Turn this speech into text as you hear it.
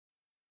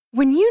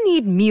When you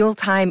need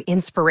mealtime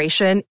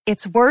inspiration,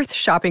 it's worth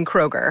shopping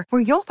Kroger,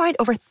 where you'll find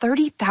over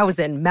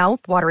 30,000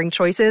 mouth-watering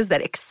choices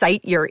that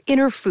excite your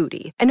inner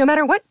foodie. And no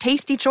matter what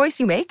tasty choice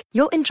you make,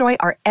 you'll enjoy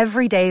our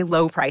everyday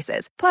low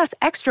prices, plus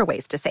extra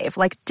ways to save,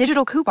 like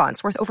digital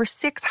coupons worth over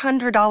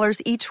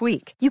 $600 each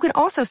week. You can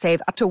also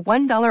save up to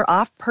 $1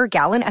 off per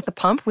gallon at the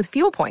pump with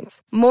fuel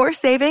points. More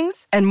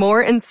savings and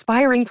more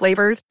inspiring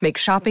flavors make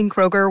shopping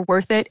Kroger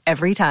worth it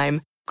every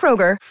time.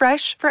 Kroger,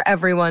 fresh for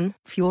everyone.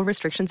 Fuel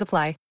restrictions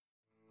apply.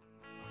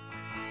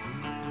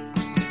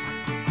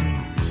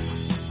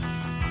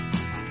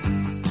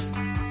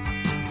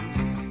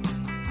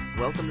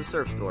 Welcome to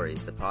Surf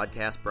Stories, the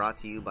podcast brought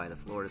to you by the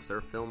Florida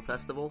Surf Film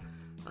Festival.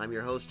 I'm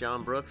your host,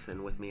 John Brooks,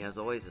 and with me, as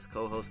always, is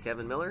co-host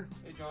Kevin Miller.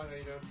 Hey, John. How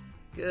you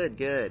doing?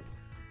 Good.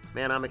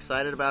 Man, I'm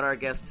excited about our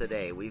guest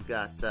today. We've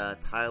got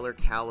Tyler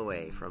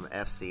Callaway from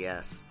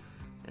FCS.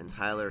 And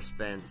Tyler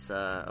spent,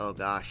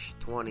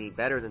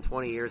 better than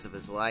 20 years of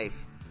his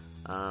life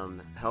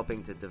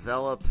helping to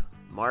develop,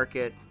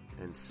 market,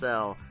 and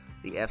sell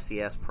the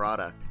FCS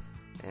product.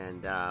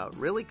 And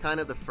really kind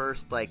of the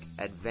first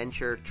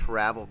adventure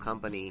travel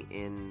company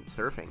in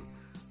surfing.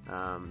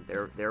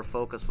 Their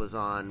focus was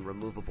on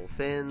removable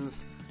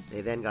fins. They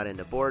then got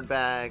into board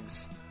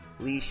bags,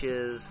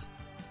 leashes,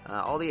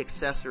 all the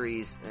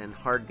accessories and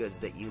hard goods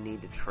that you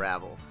need to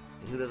travel.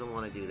 And who doesn't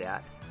want to do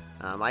that?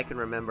 I can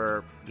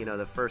remember,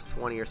 the first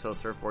 20 or so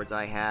surfboards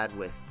I had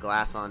with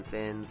glass on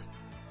fins,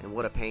 and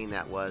what a pain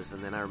that was.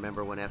 And then I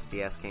remember when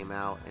FCS came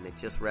out, and it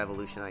just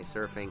revolutionized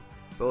surfing,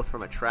 both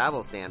from a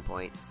travel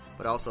standpoint,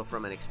 but also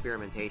from an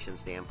experimentation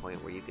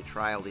standpoint where you could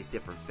try all these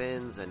different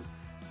fins, and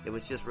it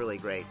was just really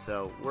great.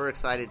 So we're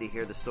excited to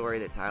hear the story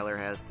that Tyler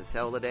has to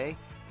tell today,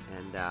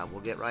 and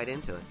we'll get right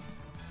into it.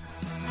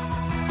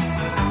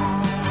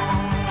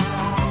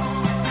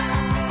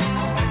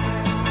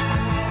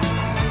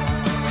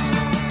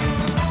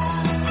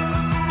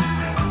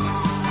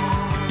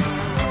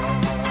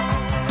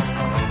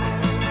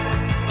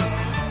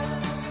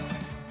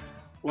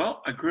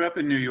 Well, I grew up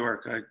in New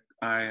York.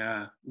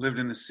 I lived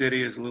in the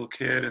city as a little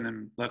kid, and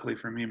then luckily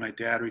for me, my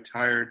dad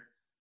retired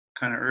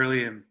kind of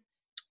early and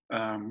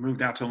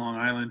moved out to Long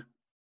Island.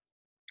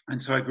 And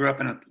so I grew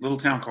up in a little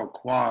town called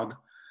Quogue,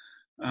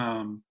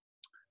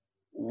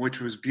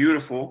 which was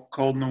beautiful,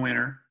 cold in the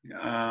winter.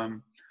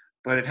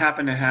 But it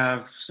happened to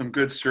have some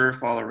good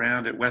surf all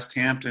around it. West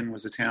Hampton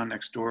was a town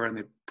next door, and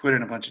they put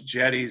in a bunch of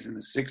jetties in the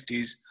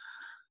 60s.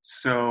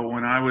 So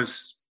when I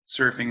was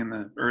surfing in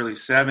the early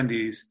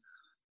 70s,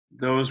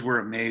 those were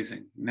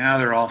amazing. Now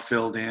they're all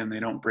filled in. They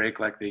don't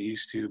break like they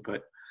used to.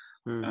 But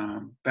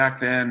back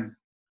then,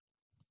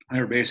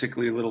 they were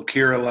basically little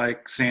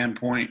Kira-like sand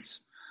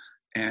points.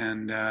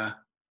 And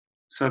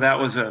so that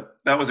was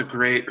a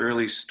great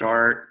early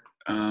start.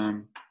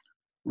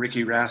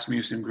 Ricky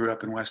Rasmussen grew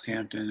up in West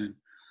Hampton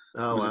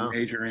and was a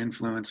major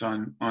influence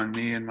on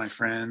me and my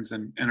friends,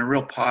 and a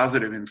real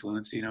positive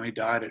influence. He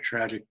died a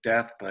tragic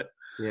death, but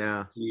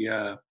yeah,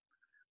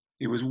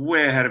 he was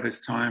way ahead of his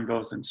time,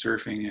 both in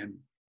surfing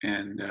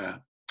and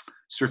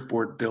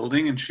surfboard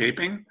building and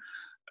shaping.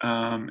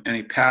 And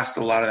he passed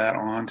a lot of that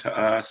on to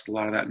us, a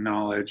lot of that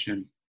knowledge.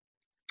 And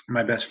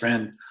my best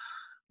friend,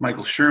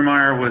 Michael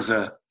Schurmeyer, was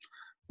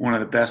one of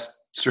the best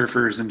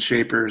surfers and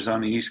shapers on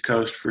the East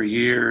Coast for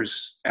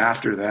years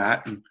after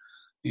that. And,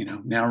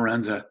 now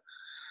runs a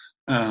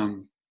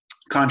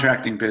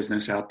contracting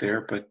business out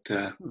there, but,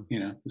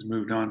 has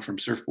moved on from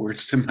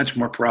surfboards to much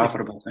more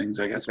profitable things,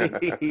 I guess.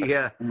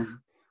 Yeah.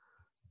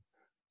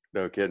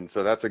 No kidding.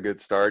 So that's a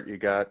good start. You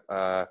got,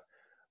 how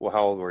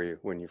old were you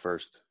when you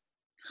first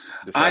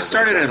decided? I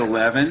started at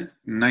 11 in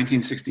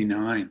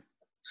 1969.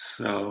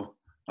 So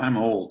I'm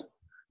old,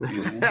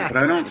 but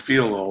I don't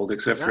feel old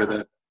except for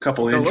the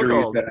couple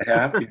injuries that I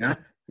have,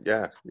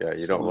 Yeah.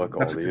 You don't look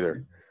old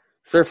either.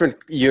 Surfing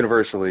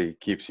universally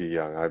keeps you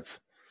young.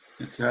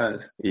 It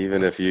does.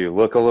 Even if you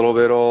look a little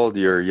bit old,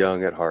 you're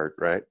young at heart,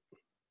 right?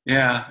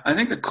 Yeah. I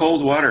think the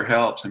cold water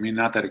helps. I mean,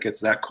 not that it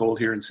gets that cold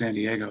here in San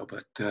Diego,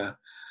 but,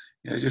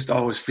 I just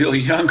always feel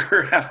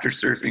younger after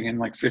surfing in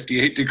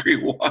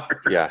 58-degree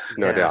water. Yeah,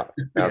 no doubt.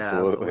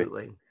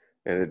 Absolutely.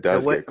 And it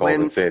does get cold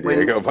in San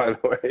Diego, by the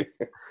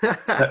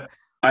way.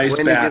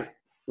 Ice bath.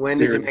 When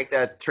did you make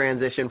that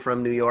transition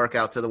from New York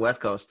out to the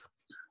West Coast?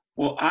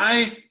 Well,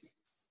 I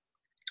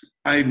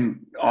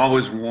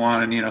always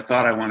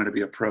thought I wanted to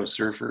be a pro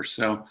surfer.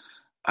 So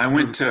I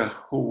went to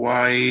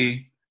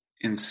Hawaii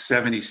in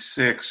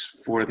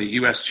 76 for the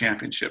U.S.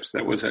 Championships.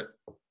 That was at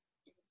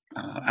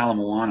Ala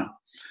Moana.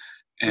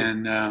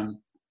 And I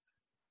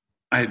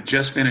had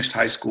just finished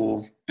high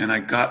school, and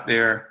I got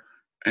there,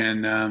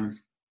 and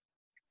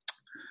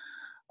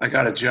I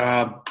got a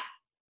job,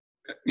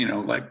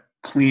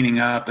 cleaning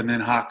up and then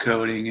hot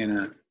coating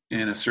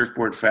in a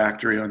surfboard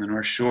factory on the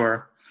North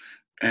Shore,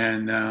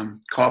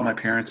 and called my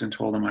parents and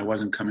told them I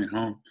wasn't coming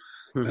home,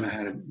 that I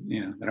had,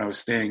 that I was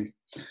staying.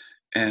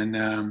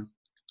 And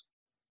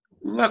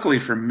luckily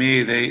for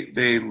me, they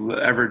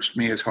leveraged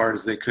me as hard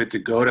as they could to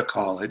go to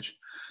college.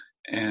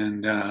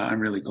 And I'm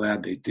really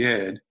glad they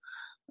did.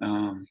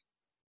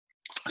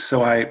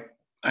 So I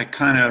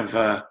kind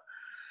of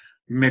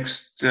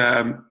mixed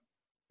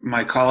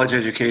my college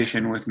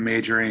education with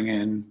majoring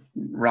in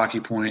Rocky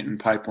Point and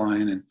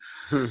Pipeline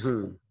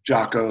and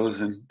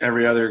Jocko's and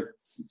every other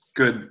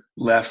good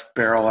left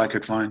barrel I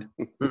could find.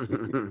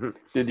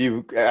 Did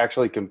you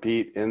actually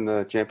compete in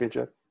the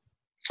championship?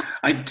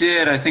 I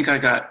did. I think I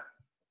got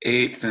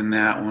 8th in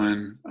that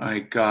one. I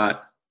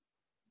got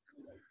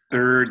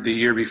 3rd the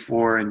year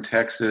before in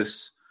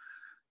Texas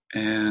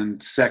and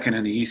 2nd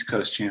in the East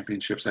Coast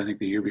Championships, I think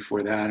the year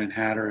before that in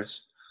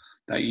Hatteras.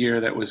 That year,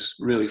 that was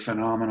really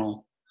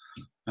phenomenal.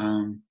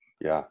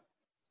 Yeah.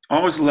 I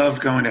always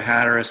loved going to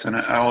Hatteras, and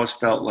I always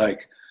felt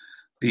like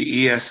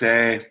the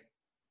ESA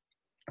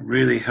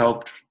really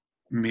helped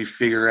me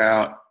figure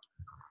out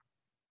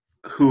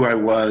who I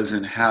was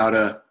and how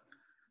to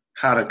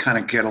kind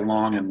of get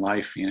along in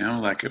life, you know,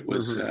 like it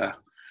was,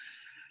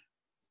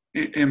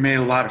 it made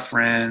a lot of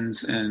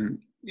friends, and,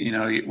 you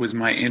know, it was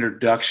my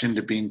introduction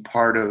to being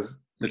part of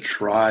the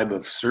tribe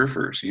of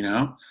surfers, you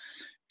know?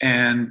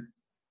 And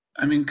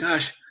I mean,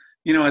 gosh,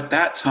 you know, at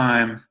that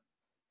time,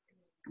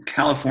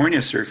 California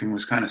surfing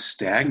was kind of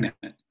stagnant.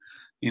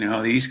 You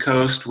know, the East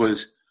Coast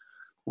was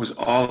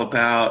all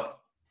about,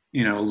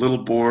 you know, little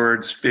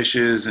boards,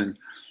 fishes, and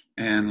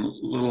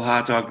little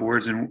hot dog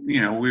boards, and,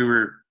 you know, we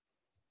were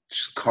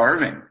just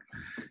carving.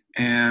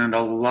 And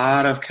a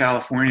lot of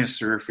California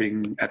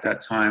surfing at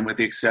that time, with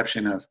the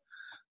exception of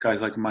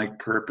guys like Mike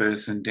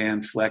Purpose and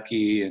Dan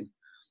Flecky, and,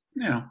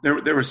 you know,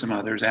 there were some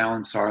others,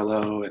 Alan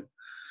Sarlo and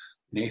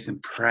Nathan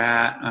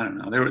Pratt. I don't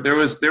know. There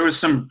was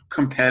some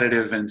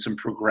competitive and some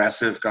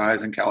progressive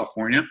guys in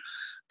California,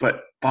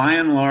 but by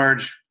and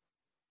large,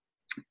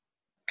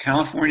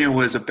 California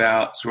was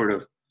about sort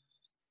of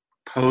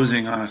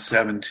posing on a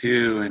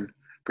 7.2 and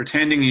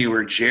pretending you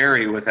were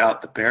Jerry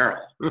without the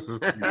barrel. You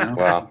know?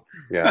 Wow.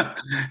 Yeah.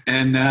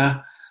 And,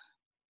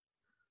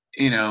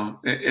 you know,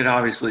 it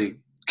obviously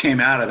came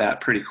out of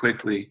that pretty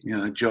quickly. You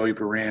know, Joey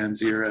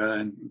Baran's era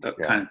and the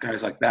kind of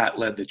guys like that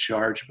led the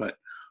charge. But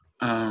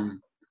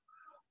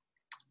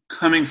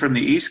coming from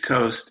the East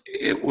Coast,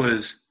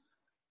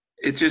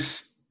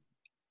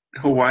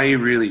 Hawaii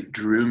really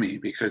drew me,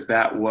 because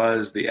that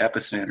was the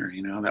epicenter.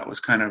 You know, that was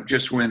kind of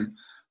just when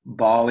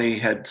Bali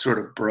had sort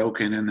of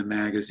broken in the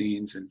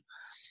magazines, and,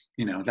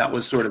 you know, that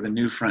was sort of the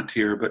new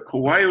frontier. But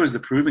Hawaii was the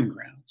proving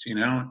grounds, you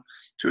know.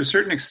 To a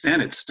certain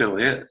extent, it still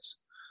is.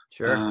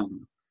 Sure.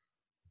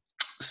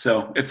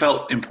 So it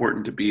felt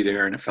important to be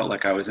there, and it felt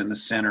like I was in the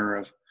center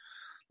of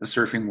the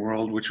surfing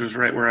world, which was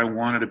right where I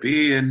wanted to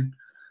be. And,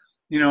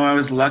 you know, I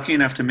was lucky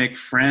enough to make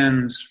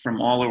friends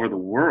from all over the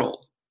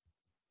world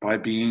by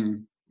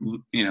being,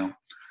 you know,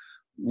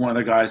 one of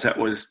the guys that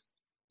was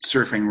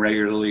surfing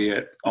regularly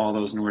at all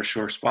those North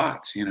Shore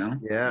spots, you know?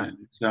 Yeah. And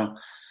so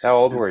how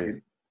old were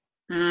you?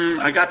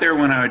 I got there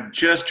when I had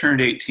just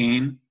turned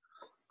 18,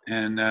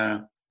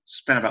 and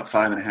spent about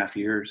 5.5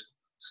 years.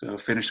 So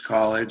finished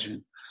college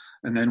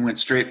and then went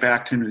straight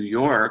back to New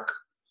York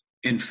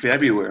in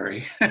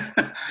February,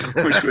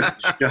 which was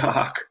a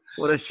shock.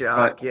 What a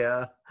shock.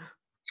 Yeah.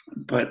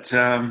 But,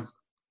 and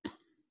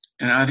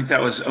I think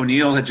that was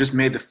O'Neill had just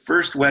made the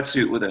first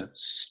wetsuit with a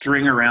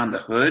string around the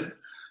hood,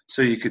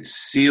 so you could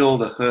seal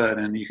the hood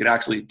and you could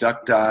actually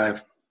duck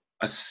dive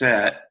a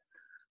set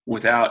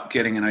without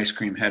getting an ice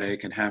cream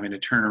headache and having to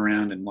turn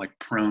around and like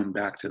prone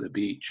back to the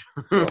beach.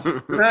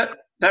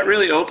 That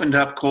really opened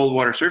up cold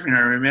water surfing.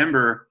 I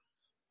remember,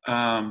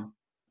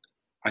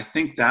 I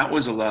think that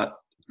was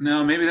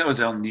maybe that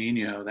was El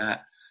Nino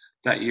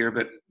that year,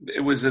 but it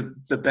was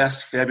the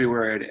best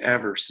February I'd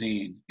ever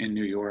seen in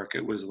New York.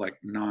 It was like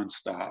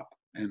nonstop.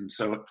 And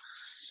so,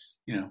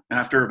 you know,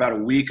 after about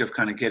a week of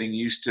kind of getting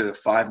used to a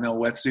 5 mil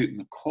wetsuit in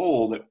the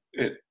cold,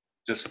 it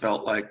just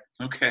felt like,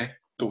 okay,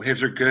 the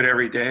waves are good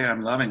every day.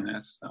 I'm loving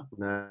this. So,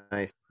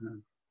 nice.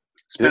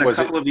 Spent a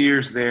couple of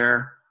years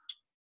there,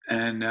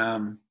 and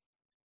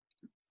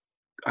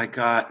I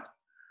got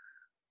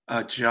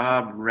a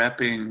job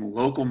repping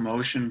Local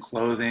Motion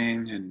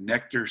clothing and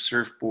Nectar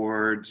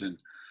surfboards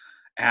and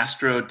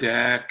Astro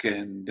Deck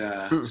and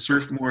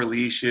Surfmore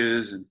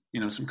leashes, and, you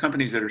know, some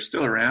companies that are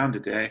still around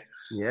today,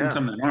 and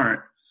some that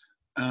aren't.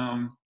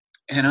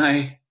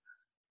 And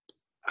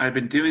I've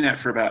been doing that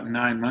for about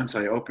 9 months.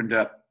 I opened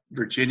up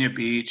Virginia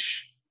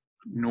Beach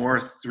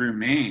north through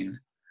Maine,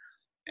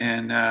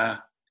 and I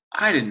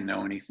didn't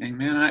know anything,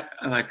 man.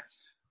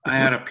 I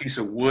had a piece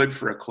of wood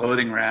for a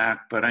clothing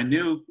rack, but I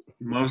knew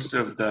most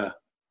of the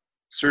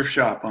surf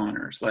shop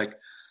owners, like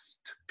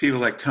people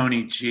like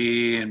Tony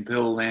G and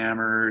Bill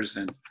Lammers,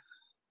 and,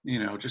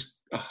 you know, just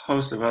a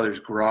host of others,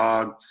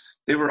 Grog.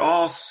 They were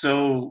all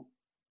so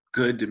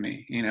good to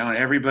me, you know, and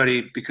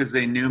everybody, because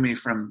they knew me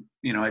from,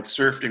 you know, I'd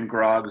surfed in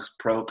Grog's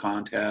pro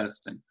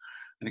contest, and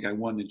I think I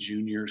won the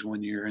juniors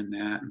one year in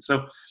that. And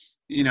so,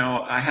 you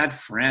know, I had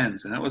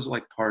friends, and that was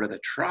like part of the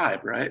tribe,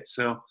 right?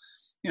 So,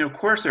 you know, of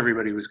course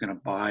everybody was going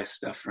to buy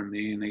stuff from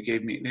me, and they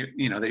gave me,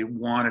 you know, they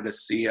wanted to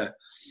see a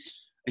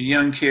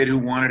young kid who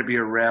wanted to be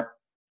a rep.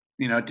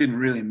 You know, it didn't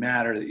really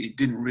matter that you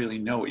didn't really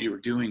know what you were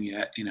doing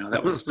yet. You know,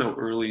 that was so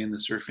early in the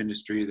surf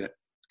industry that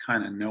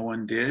kind of no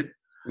one did.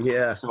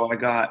 Yeah. So I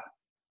got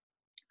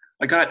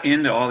I got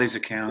into all these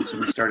accounts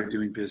and we started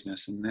doing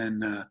business. And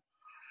then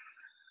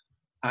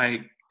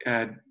I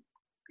had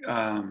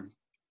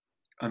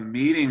a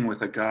meeting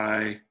with a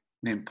guy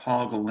named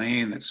Paul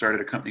Gillane that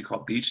started a company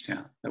called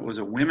Beachtown that was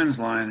a women's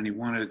line, and he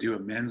wanted to do a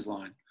men's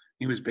line.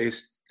 He was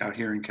based out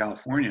here in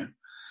California.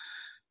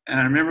 And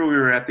I remember we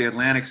were at the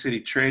Atlantic City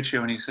trade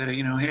show, and he said,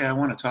 hey, I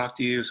want to talk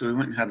to you. So we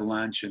went and had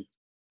lunch, and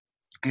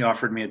he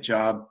offered me a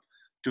job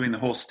doing the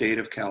whole state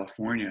of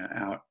California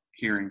out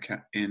here in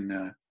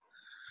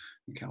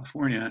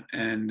California.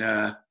 And,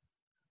 I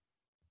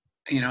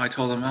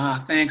told him,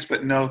 thanks,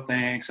 but no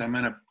thanks. I'm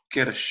going to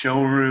get a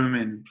showroom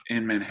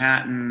in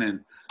Manhattan, and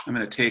I'm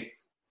going to take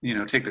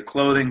the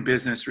clothing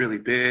business really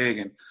big.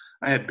 And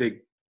I had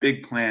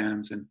big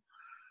plans. And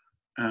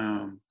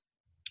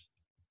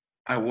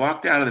I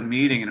walked out of the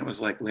meeting, and it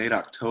was like late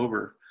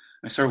October.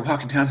 I started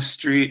walking down the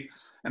street,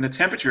 and the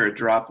temperature had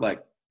dropped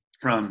like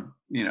from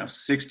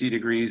 60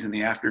 degrees in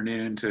the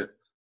afternoon to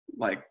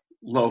like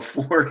low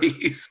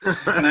 40s.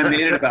 And I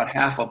made it about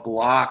half a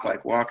block,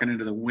 like walking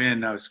into the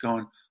wind. I was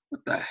going,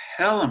 what the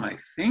hell am I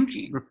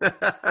thinking?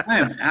 I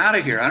am out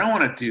of here. I don't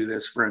want to do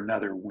this for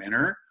another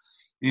winter.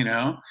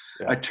 Yeah.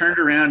 I turned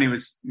around,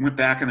 went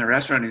back in the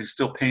restaurant, and he was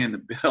still paying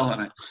the bill,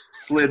 and I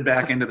slid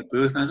back into the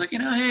booth, and I was like,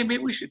 hey, maybe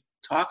we should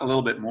talk a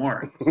little bit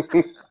more.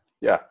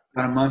 Yeah.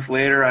 About a month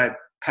later, I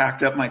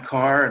packed up my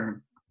car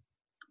and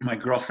my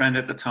girlfriend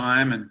at the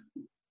time and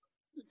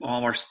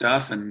all our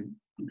stuff and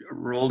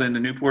rolled into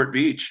Newport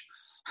Beach.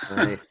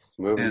 Nice.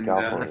 Moving to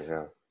California,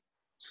 yeah.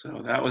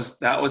 So that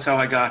was how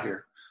I got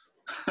here.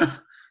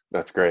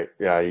 That's great.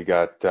 Yeah, you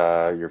got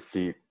your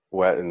feet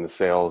wet in the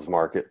sales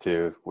market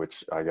too,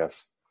 which I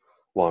guess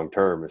long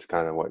term is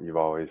kind of what you've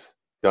always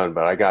done.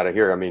 But I got to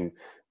hear, I mean,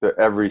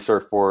 every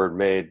surfboard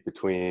made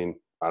between,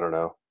 I don't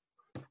know,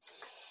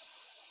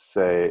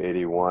 say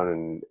 81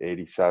 and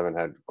 87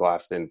 had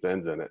glassed in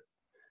fins in it.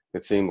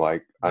 It seemed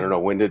like, I don't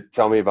know,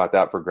 tell me about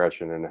that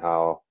progression and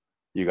how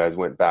you guys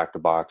went back to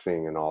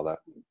boxing and all that.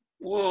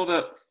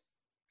 Well,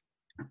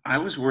 I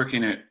was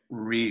working at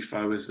Reef.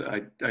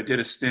 I did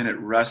a stint at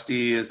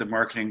Rusty as the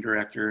marketing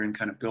director and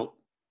kind of built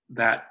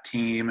that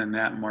team and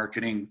that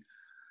marketing,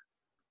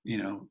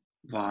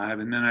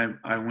 vibe. And then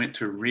I went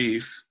to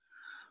Reef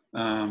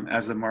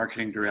as the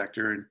marketing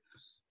director, and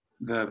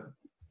the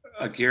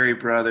Gary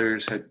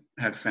brothers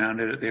had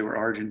founded it. They were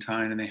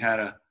Argentine,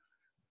 and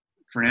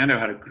Fernando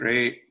had a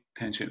great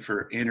penchant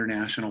for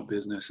international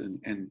business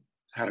and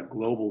had a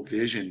global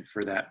vision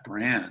for that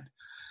brand.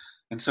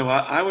 And so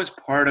I was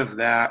part of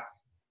that.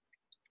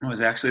 I was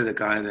actually the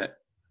guy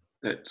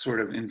that sort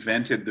of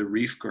invented the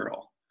Reef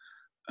Girl.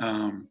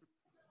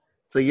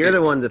 So you're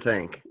the one to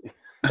thank.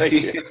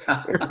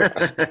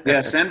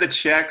 Yeah, send the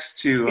checks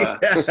to.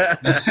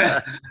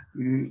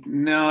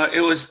 No,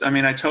 it was. I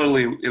mean,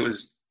 it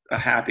was a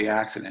happy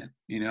accident.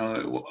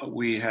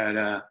 We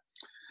had.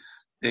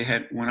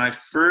 When I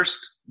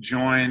first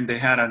joined, they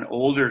had an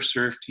older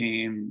surf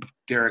team.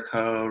 Derek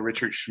Ho,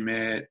 Richard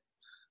Schmidt.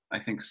 I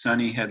think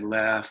Sonny had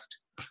left,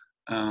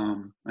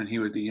 and he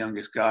was the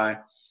youngest guy.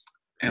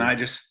 And I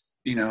just,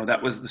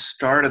 that was the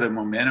start of the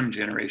momentum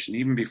generation,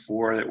 even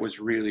before it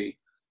was really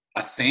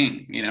a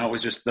thing. It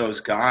was just those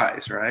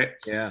guys, right?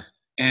 Yeah.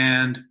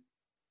 And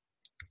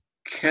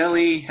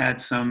Kelly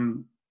had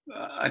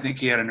I think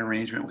he had an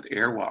arrangement with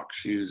Airwalk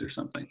shoes or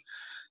something.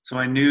 So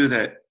I knew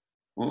that,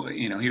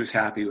 he was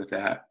happy with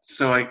that.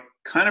 So I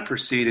kind of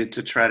proceeded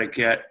to try to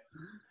get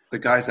the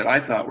guys that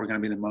I thought were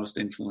going to be the most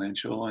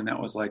influential. And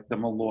that was like the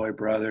Malloy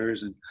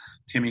brothers and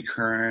Timmy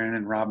Curran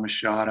and Rob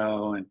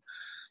Machado and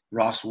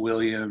Ross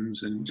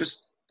Williams and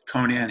just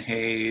Conan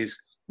Hayes.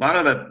 A lot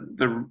of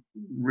the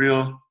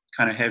real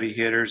kind of heavy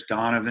hitters,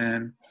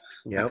 Donovan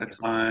at the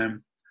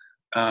time.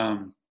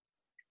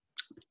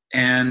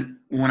 And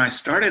when I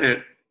started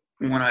it,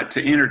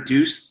 to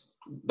introduce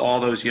all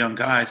those young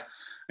guys,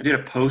 I did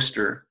a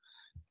poster,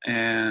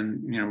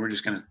 and we're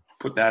just going to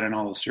put that in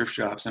all the surf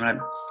shops. And I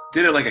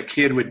did it like a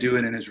kid would do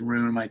it in his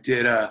room. I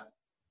did a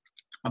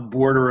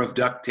border of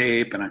duct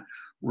tape, and I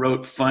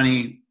wrote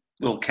funny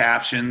little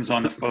captions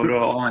on the photo,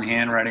 all in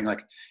handwriting, like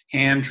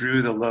hand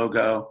drew the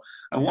logo.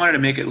 I wanted to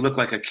make it look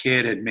like a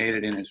kid had made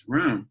it in his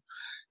room.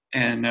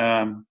 And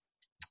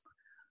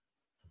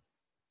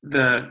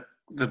the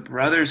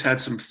brothers had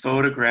some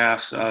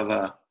photographs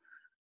of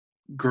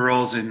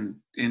girls in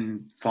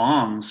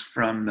thongs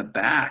from the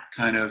back,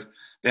 kind of.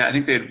 I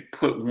think they'd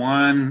put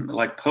one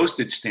like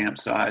postage stamp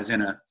size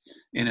in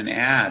an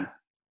ad.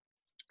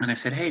 And I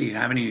said, hey, do you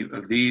have any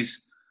of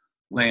these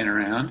laying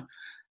around?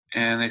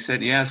 And they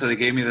said, yeah. So they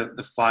gave me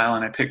the file,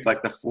 and I picked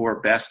like the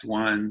 4 best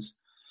ones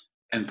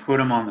and put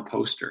them on the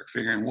poster,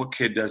 figuring what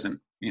kid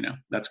doesn't,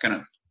 that's going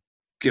to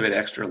give it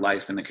extra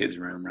life in the kid's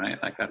room, right?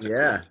 Like that's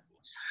yeah. Cool.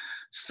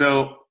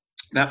 So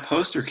that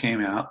poster came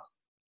out,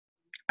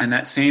 and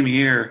that same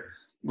year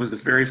was the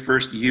very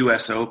first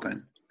U.S.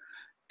 Open.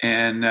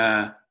 And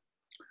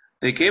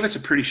they gave us a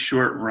pretty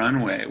short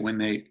runway when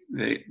they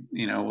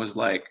was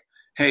like,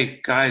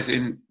 hey, guys,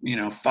 in,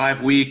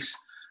 5 weeks,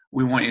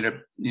 we want you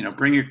to,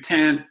 bring your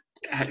tent,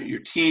 your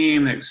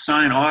team, they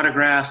sign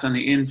autographs on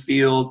the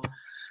infield.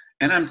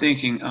 And I'm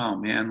thinking, oh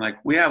man, like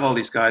we have all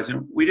these guys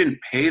and we didn't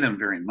pay them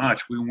very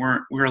much. We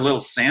were a little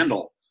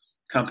sandal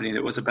company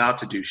that was about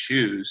to do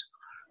shoes,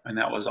 and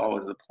that was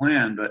always the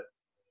plan. But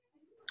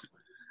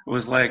it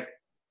was like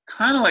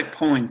kind of like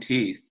pulling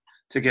teeth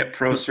to get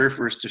pro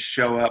surfers to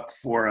show up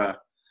for a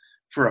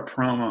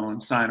promo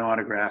and sign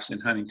autographs in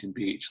Huntington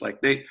Beach.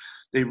 Like they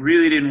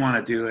really didn't want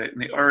to do it,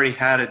 and they already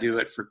had to do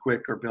it for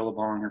Quick or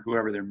Billabong or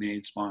whoever their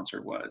main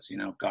sponsor was,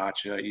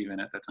 Gotcha even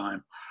at the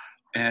time.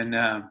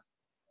 And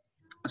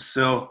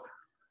so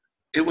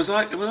it was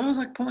always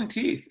like pulling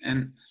teeth.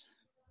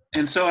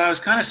 And so I was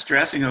kind of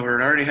stressing over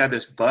it. I already had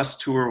this bus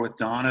tour with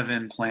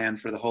Donovan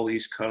planned for the whole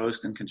East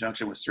Coast in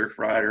conjunction with Surf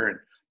Rider and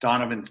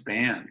Donovan's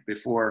band.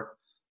 Before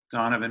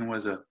Donovan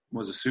was a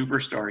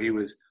superstar,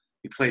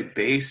 he played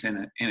bass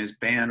in his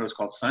band was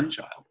called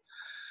Sunchild.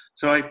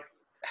 So I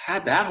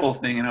had that whole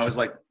thing, and I was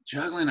like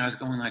juggling. I was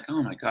going like,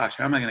 oh my gosh,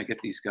 how am I going to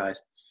get these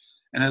guys?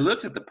 And I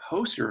looked at the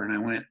poster and I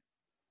went,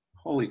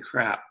 holy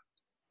crap,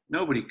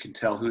 nobody can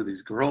tell who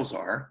these girls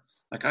are.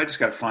 Like, I just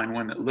got to find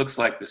one that looks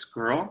like this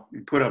girl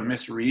and put a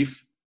Miss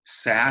Reef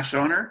sash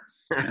on her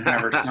and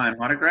have her sign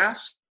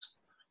autographs.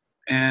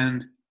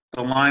 And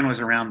the line was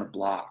around the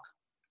block.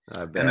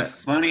 I bet. And the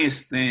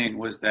funniest thing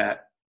was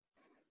that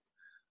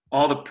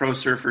all the pro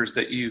surfers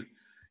that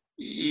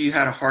you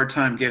had a hard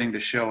time getting to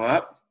show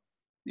up,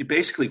 you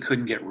basically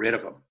couldn't get rid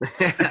of them.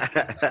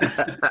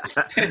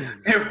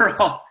 They were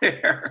all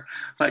there.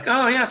 Like,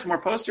 oh, yeah, some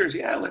more posters.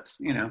 Yeah,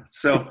 let's.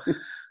 So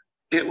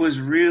it was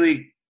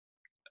really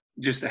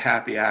just a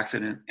happy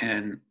accident.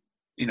 And,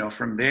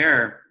 from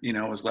there,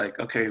 it was like,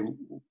 okay,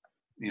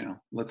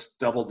 let's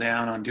double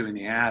down on doing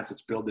the ads.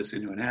 Let's build this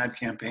into an ad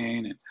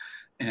campaign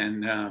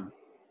and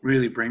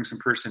really bring some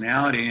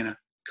personality. And a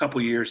couple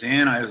years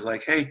in, I was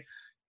like, hey,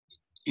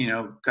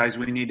 guys,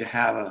 we need to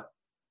have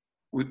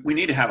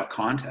a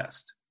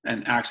contest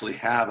and actually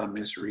have a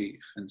Miss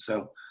Reef. And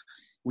so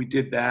we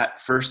did that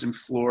first in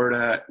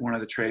Florida at one of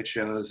the trade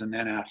shows, and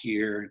then out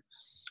here.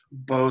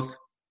 Both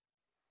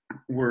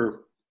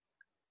were,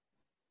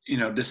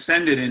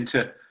 descended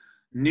into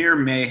near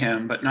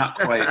mayhem, but not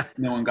quite.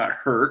 No one got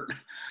hurt.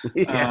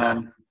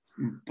 Yeah.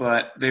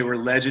 But they were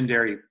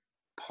legendary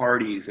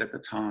parties at the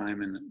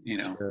time. And,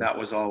 sure, that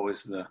was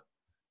always the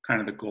kind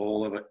of the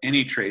goal of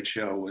any trade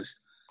show was,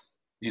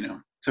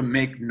 to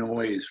make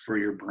noise for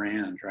your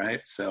brand.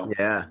 Right. So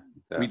yeah,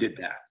 we did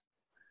that.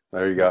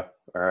 There you go.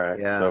 All right.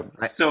 Yeah.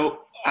 So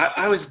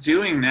I was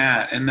doing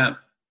that, and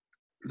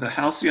the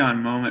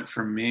halcyon moment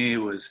for me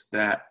was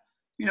that,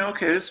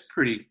 okay, this is a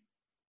pretty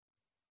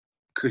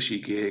cushy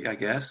gig, I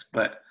guess,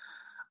 but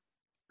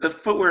the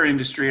footwear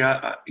industry,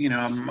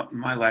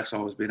 my life's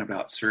always been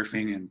about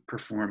surfing and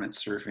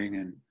performance surfing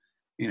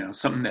and,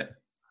 something that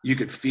you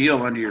could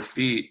feel under your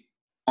feet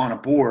on a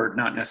board,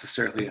 not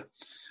necessarily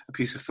a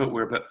piece of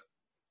footwear, but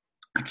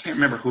I can't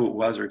remember who it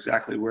was or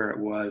exactly where it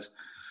was,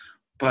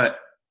 but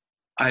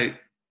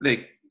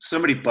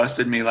somebody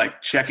busted me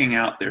like checking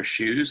out their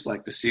shoes,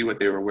 like to see what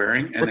they were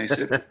wearing. And they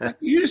said,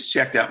 you just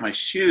checked out my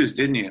shoes,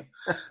 didn't you?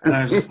 And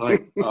I was just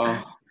like,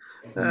 oh,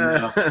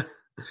 no.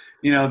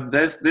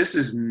 This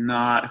is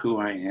not who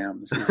I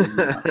am. This is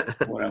not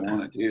what I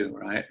want to do.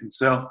 Right. And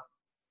so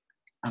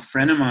a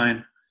friend of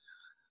mine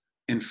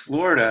in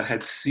Florida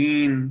had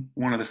seen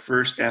one of the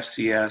first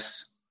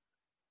FCS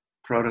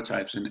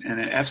prototypes. And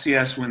at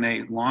FCS, when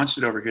they launched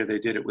it over here, they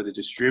did it with a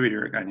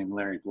distributor, a guy named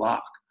Larry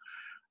Block.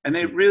 And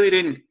they really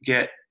didn't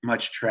get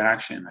much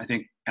traction. I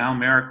think Al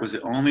Merrick was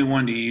the only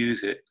one to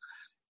use it.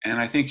 And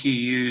I think he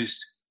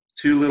used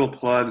 2 little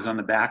plugs on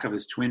the back of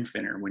his twin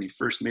finner when he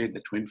first made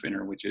the twin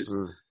finner, which is,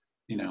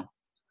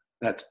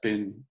 that's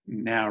been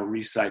now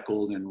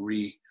recycled and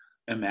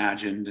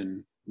reimagined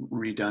and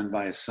redone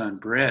by his son,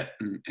 Britt.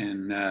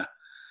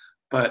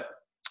 But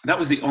that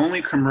was the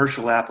only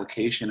commercial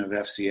application of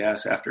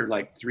FCS after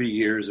like 3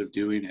 years of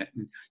doing it.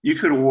 And you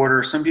could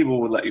order, some people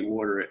would let you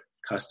order it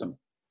custom.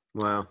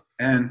 Wow.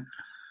 And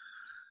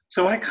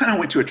so I kind of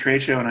went to a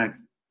trade show and I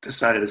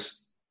decided to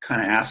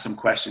kind of ask some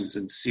questions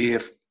and see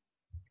if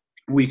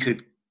we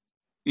could,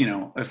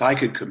 if I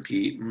could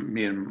compete,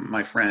 me and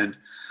my friend.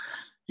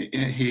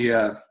 He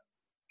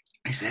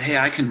said, hey,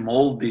 I can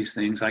mold these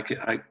things. I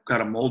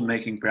got a mold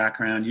making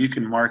background. You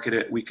can market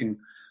it. We can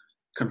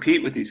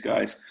compete with these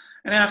guys.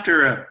 And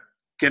after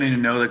getting to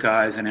know the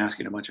guys and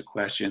asking a bunch of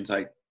questions,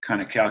 I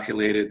kind of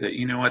calculated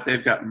that,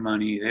 they've got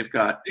money, they've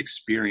got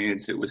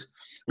experience. It was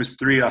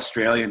 3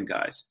 Australian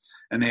guys,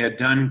 and they had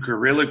done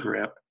Gorilla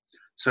Grip.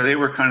 So they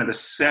were kind of the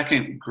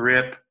second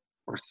grip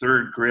or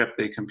third grip.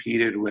 They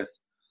competed with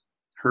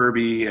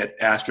Herbie at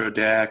Astro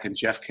Deck and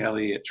Jeff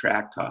Kelly at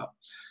Track Top.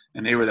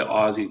 And they were the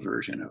Aussie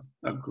version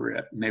of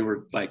grip. And they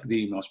were like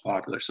the most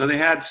popular. So they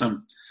had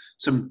some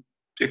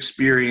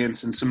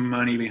experience and some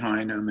money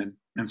behind them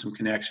and some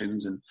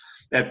connections, and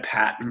they had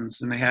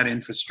patents and they had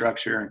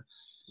infrastructure. And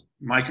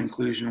my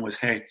conclusion was,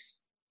 hey,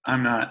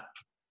 I'm not,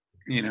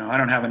 I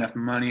don't have enough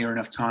money or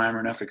enough time or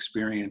enough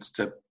experience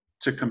to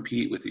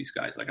compete with these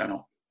guys. Like, I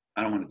don't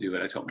want to do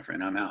it. I told my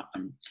friend, I'm out.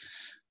 I'm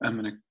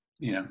going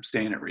to,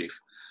 stay in at Reef.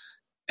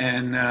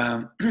 And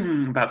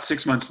about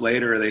 6 months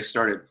later, they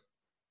started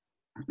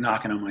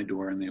knocking on my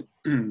door, and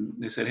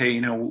they said, "Hey,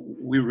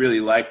 we really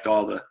liked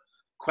all the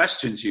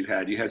questions you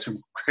had. You had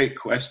some great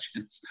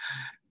questions."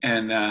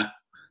 And I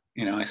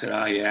said,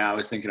 "Oh yeah, I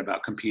was thinking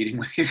about competing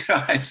with you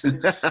guys."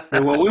 And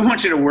said, "Well, we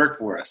want you to work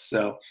for us."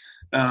 So,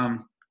 I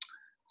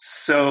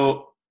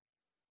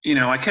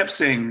kept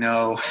saying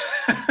no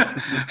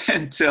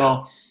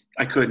until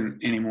I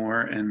couldn't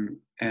anymore, and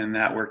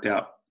that worked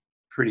out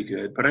pretty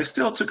good. But I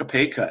still took a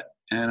pay cut,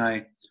 and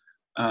I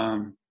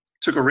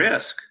took a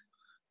risk.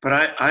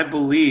 But I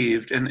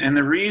believed, and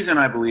the reason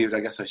I believed,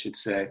 I guess I should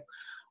say,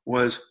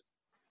 was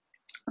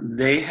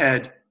they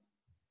had,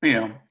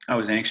 I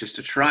was anxious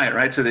to try it,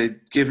 right? So they'd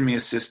given me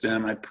a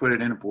system. I put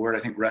it in a board. I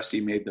think Rusty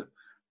made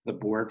the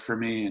board for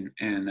me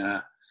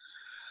and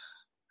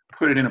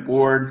put it in a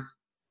board.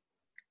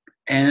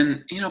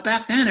 And,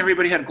 back then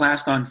everybody had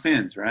glassed on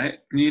fins, right?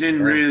 And you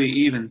didn't really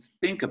even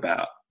think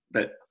about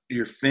that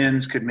your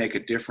fins could make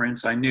a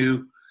difference. I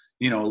knew,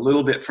 a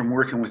little bit from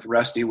working with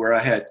Rusty where I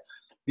had,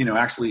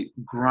 actually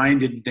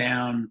grinded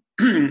down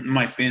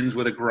my fins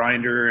with a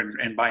grinder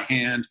and by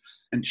hand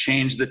and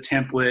changed the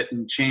template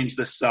and changed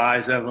the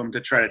size of them to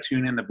try to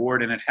tune in the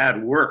board, and it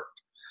had worked.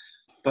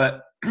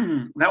 But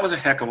that was a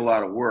heck of a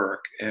lot of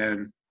work,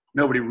 and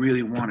nobody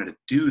really wanted to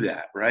do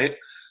that, right?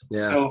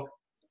 Yeah. So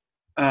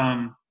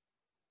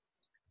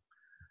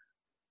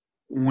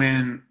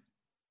when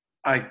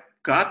I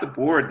got the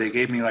board, they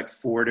gave me like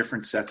 4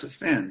 different sets of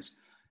fins.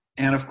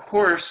 And of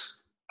course,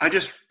 I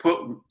just put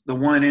the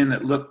one in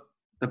that looked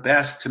the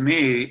best to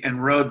me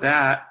and rode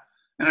that.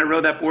 And I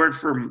rode that board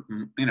for,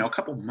 a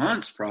couple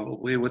months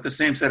probably with the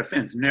same set of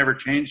fins, never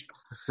changed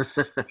them.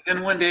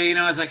 And one day,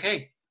 I was like,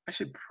 hey, I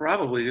should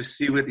probably just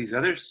see what these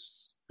other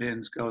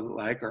fins go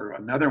like, or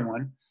another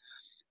one.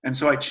 And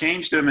so I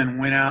changed them and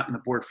went out, and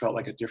the board felt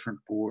like a different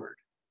board.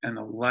 And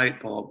the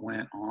light bulb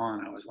went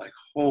on. I was like,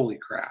 holy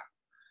crap.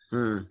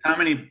 How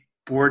many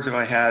boards have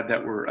I had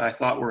that I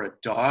thought were a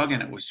dog,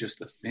 and it was just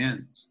the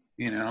fins,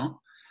 Yeah.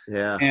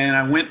 And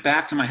I went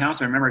back to my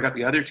house. I remember I got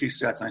the other 2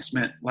 sets, and I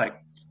spent like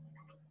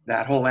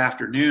that whole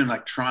afternoon,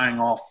 like trying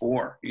all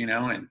 4,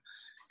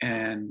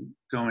 and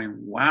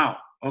going, wow,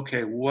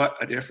 okay, what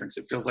a difference.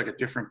 It feels like a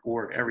different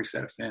board, every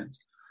set of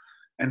fins.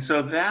 And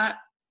so that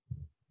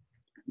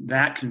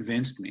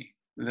convinced me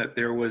that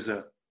there was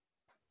a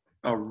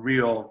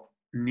real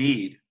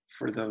need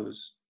for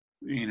those,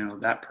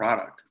 that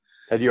product.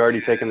 Had you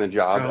already taken the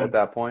job at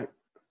that point?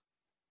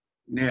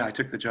 Yeah, I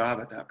took the job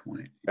at that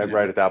point.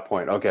 Right at that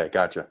point. Okay,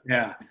 gotcha.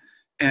 Yeah.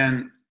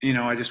 And,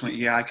 I just went,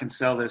 yeah, I can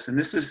sell this. And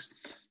this is,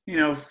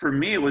 for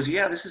me, it was,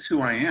 yeah, this is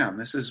who I am.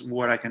 This is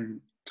what I can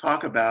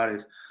talk about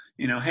is,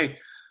 hey,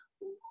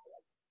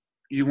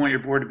 you want your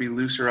board to be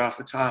looser off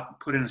the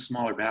top, put in a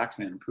smaller back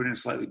fin, put in a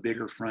slightly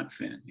bigger front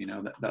fin,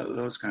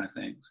 those kind of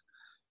things.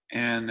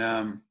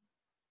 And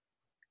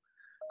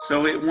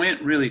so it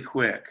went really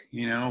quick.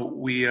 Did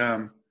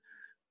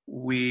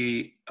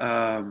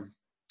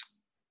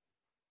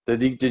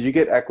you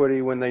get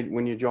equity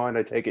when you joined?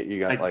 I take it you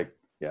got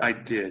I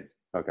did.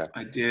 Okay.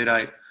 I did.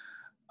 I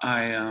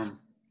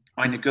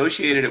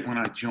negotiated it when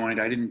I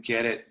joined. I didn't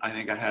get it. I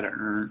think I had to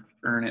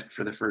earn it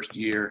for the first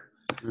year.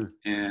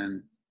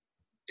 And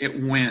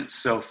it went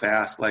so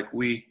fast. Like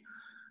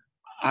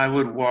I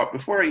would walk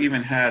before I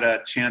even had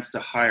a chance to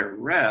hire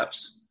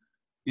reps,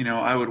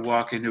 I would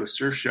walk into a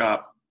surf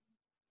shop,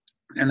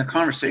 and the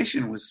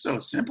conversation was so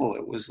simple.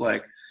 It was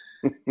like,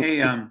 hey,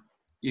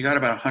 you got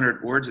about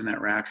 100 boards in that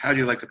rack. How'd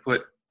you like to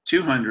put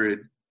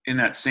 200 in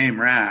that same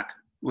rack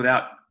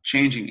without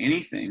changing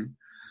anything,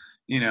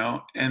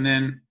 and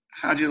then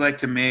how'd you like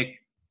to make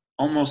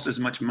almost as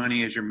much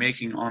money as you're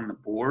making on the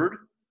board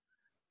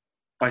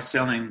by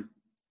selling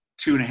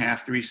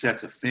 2.5, 3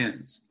 sets of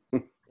fins?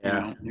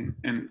 Yeah.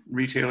 And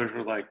retailers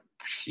were like,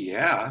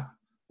 yeah,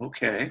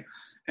 okay.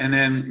 And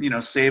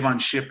then, save on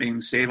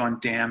shipping, save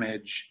on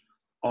damage,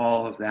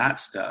 all of that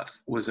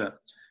stuff was a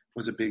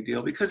big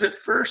deal, because at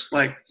first,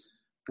 like,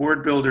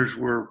 board builders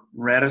were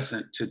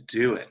reticent to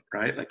do it,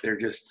 right? Like, they're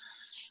just,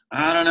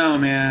 I don't know,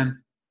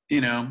 man.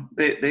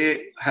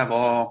 They have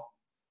all,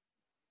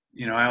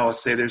 I always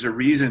say there's a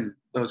reason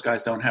those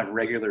guys don't have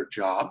regular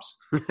jobs.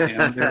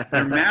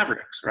 They're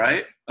mavericks,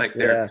 right? Like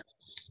they're,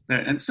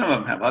 and some of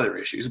them have other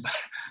issues, but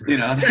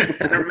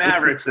they're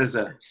mavericks as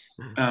a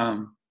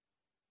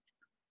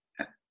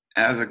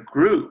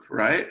group,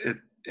 right?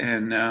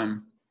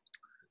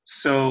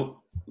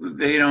 So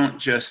they don't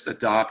just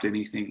adopt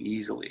anything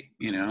easily,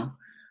 And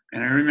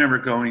I remember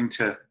going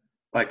to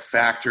like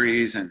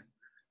factories, and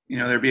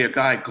there'd be a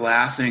guy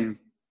glassing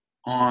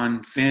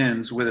on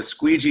fins with a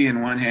squeegee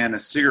in one hand, a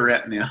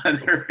cigarette in the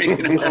other,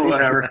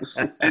 whatever,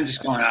 and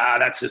just going,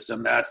 that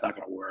system, that's not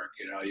going to work.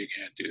 You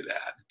can't do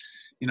that.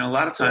 A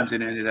lot of times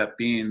it ended up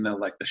being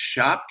the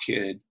shop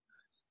kid,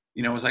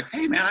 was like,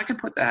 hey man, I can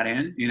put that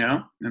in,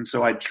 and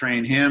so I'd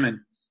train him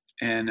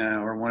and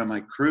or one of my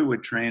crew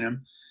would train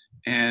him.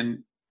 And,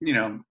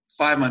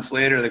 5 months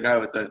later, the guy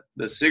with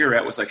the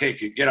cigarette was like, hey, if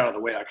you get out of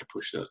the way, I could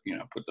push those,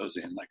 put those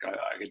in. Like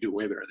I could do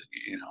way better than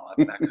you,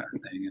 that kind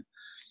of thing.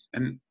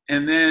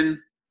 And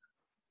then,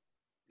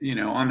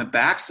 on the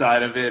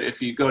backside of it,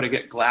 if you go to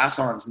get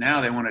glass-ons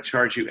now, they want to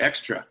charge you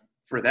extra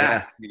for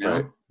that,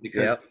 right.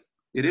 because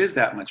it is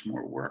that much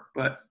more work.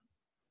 But,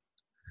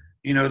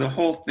 the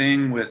whole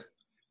thing with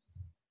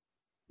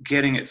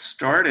getting it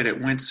started,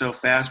 it went so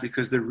fast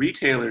because the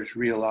retailers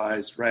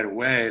realized right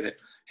away that,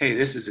 hey,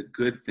 this is a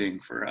good thing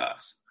for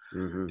us.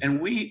 Mm-hmm. And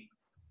we,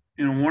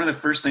 one of the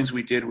first things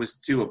we did was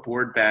do a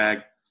board bag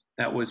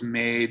that was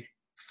made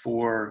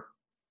for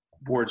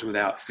boards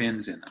without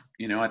fins in them.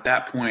 At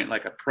that point,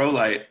 like a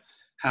ProLite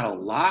had a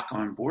lock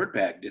on board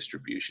bag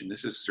distribution.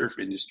 This is surf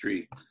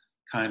industry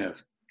kind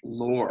of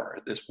lore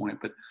at this point,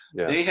 but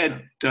they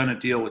had done a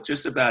deal with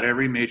just about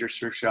every major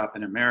surf shop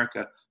in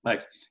America.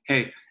 Like,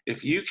 hey,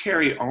 if you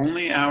carry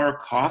only our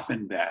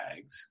coffin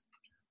bags,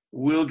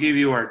 we'll give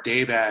you our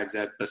day bags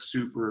at the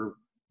super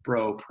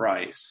bro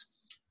price.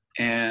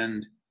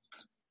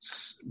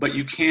 But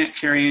you can't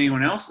carry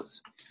anyone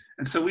else's.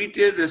 And so we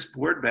did this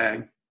board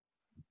bag,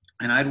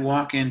 and I'd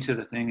walk into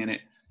the thing, and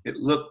it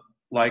looked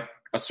like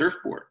a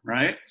surfboard,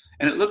 right?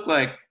 And it looked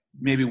like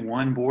maybe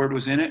one board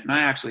was in it, and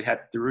I actually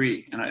had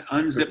 3. And I'd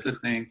unzip the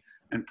thing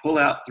and pull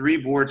out 3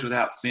 boards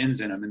without fins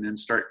in them, and then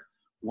start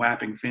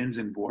whapping fins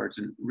in boards.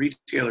 And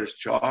retailers'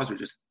 jaws were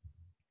just,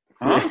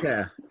 huh?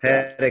 Yeah,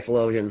 head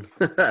explosion.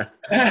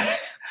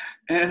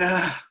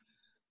 And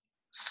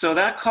so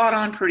that caught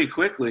on pretty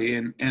quickly,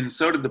 and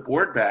so did the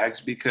board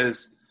bags,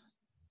 because,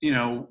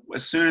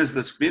 as soon as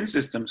the fin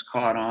systems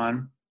caught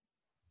on,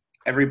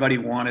 everybody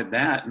wanted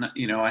that. And,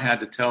 I had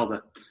to tell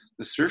the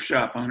surf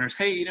shop owners,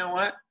 hey, you know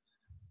what?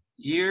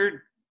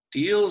 Your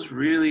deal's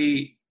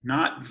really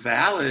not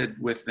valid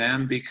with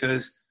them,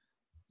 because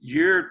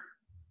you're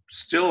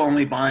still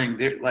only buying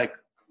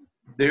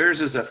theirs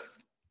is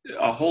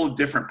a whole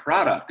different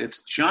product.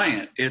 It's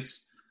giant.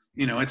 It's,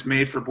 it's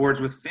made for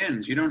boards with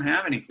fins. You don't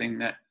have anything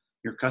that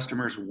your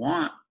customers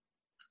want.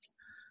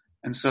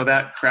 And so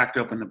that cracked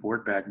open the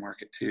board bag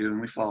market too. And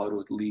we followed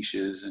with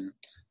leashes and,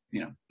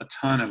 a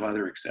ton of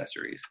other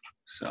accessories.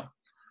 So,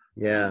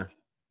 yeah.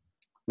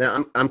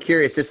 Now I'm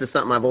curious. This is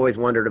something I've always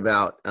wondered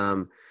about,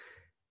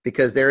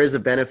 because there is a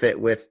benefit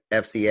with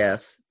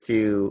FCS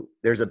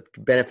there's a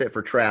benefit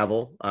for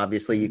travel.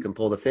 Obviously you can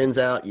pull the fins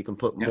out, you can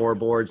put more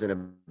boards in a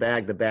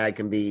bag. The bag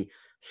can be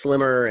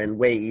slimmer and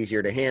way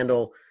easier to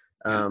handle.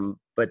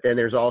 But then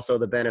there's also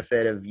the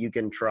benefit of, you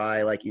can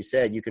try, like you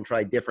said, you can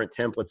try different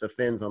templates of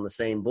fins on the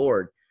same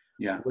board.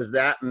 Yeah. Was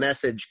that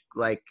message,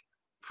 like,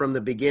 from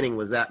the beginning,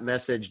 was that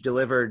message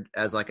delivered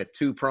as like a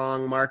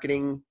 2-prong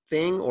marketing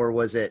thing, or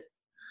was it,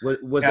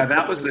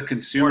 that was the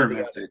consumer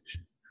message.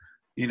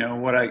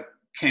 What I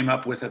came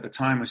up with at the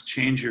time was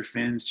change your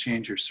fins,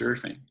 change your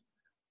surfing,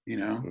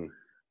 Mm-hmm.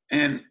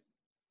 And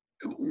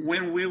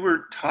when we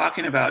were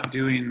talking about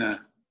doing the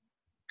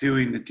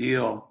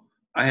deal,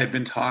 I had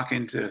been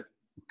talking to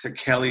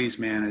Kelly's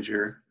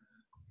manager,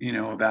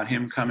 about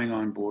him coming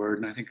on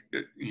board. And I think,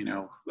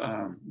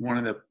 one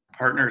of the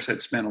partners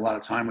had spent a lot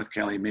of time with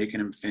Kelly making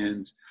him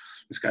fins,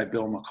 this guy,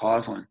 Bill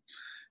McCausland,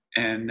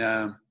 and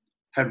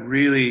had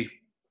really,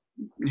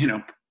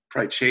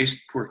 probably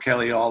chased poor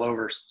Kelly all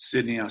over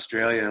Sydney,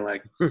 Australia,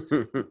 like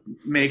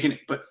making it,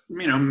 but,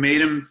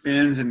 made him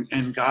fins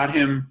and got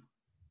him,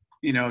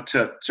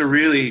 to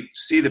really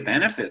see the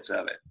benefits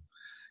of it.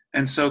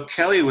 And so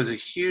Kelly was a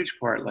huge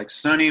part. Like,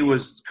 Sonny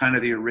was kind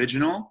of the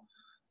original,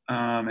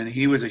 and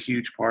he was a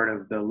huge part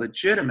of the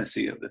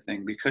legitimacy of the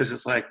thing, because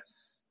it's like,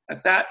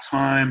 at that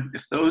time,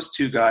 if those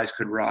 2 guys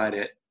could ride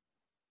it,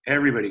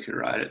 everybody could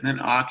ride it. And then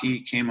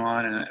Aki came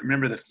on, and I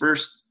remember the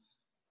first,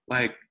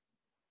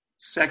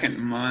 second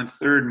month,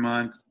 third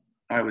month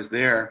I was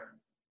there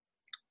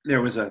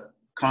was a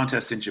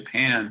contest in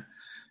Japan,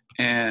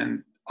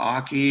 and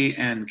Aki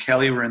and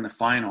Kelly were in the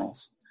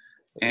finals.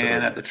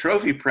 And at the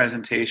trophy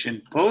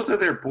presentation, both of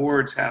their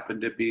boards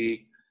happened to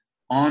be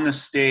on the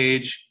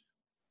stage,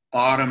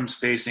 bottoms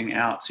facing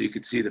out, so you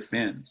could see the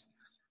fins.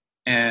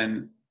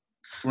 And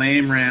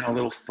Flame ran a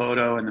little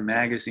photo in the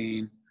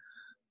magazine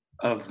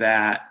of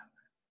that.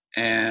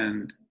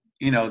 And,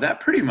 that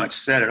pretty much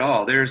said it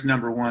all. There's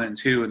number 1 and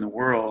 2 in the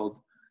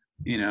world,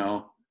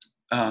 and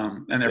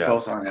they're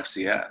both on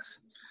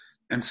FCS.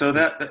 And so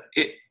what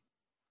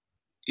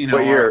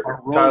year,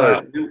 our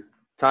rollout, Tyler,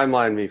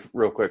 timeline me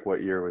real quick.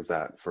 What year was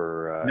that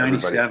for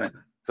 97? Everybody?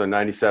 So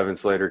 97,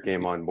 Slater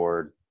came on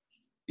board.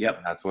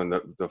 Yep. That's when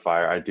the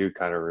fire, I do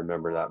kind of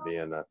remember that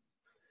being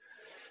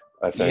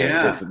a thing.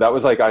 Yeah. That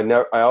was like, I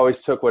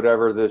always took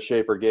whatever the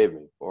shaper gave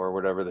me, or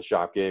whatever the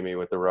shop gave me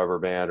with the rubber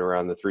band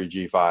around the 3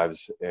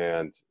 G5s,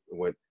 and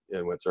went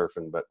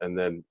surfing. And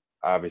then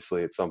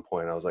obviously at some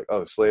point I was like,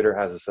 oh, Slater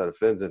has a set of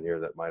fins in here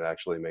that might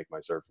actually make my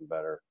surfing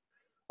better.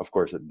 Of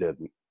course it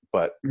didn't,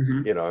 but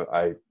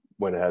I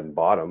went ahead and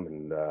bought them,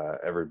 and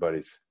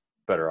everybody's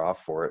better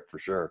off for it, for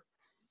sure.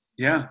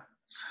 Yeah.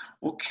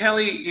 Well,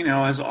 Kelly,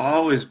 has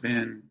always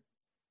been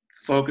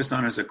focused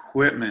on his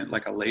equipment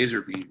like a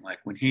laser beam. Like,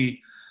 when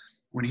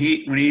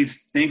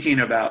he's thinking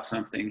about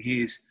something,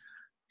 he's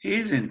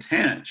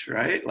intense,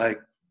 right?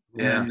 Like,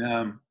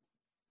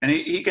 and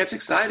he gets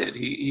excited.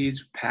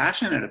 He's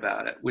passionate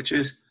about it, which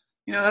is,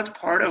 that's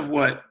part of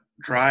what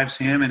drives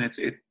him, and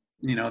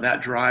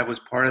that drive was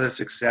part of the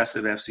success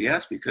of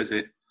FCS because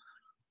it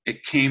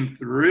came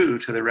through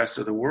to the rest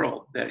of the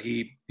world that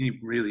he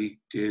really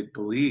did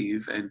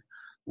believe and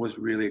was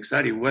really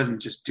excited. He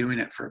wasn't just doing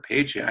it for a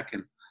paycheck,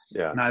 and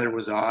neither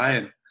was I,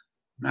 and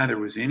neither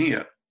was any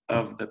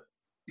of the,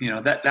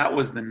 that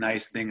was the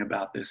nice thing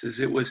about this is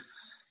it was,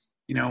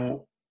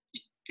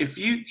 if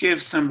you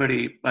give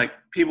somebody, like,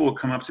 people will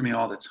come up to me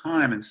all the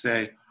time and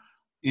say,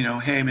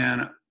 hey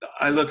man,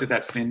 I looked at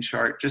that fin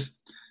chart,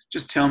 just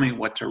tell me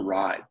what to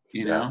ride,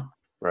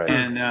 Right.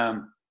 And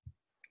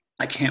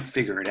I can't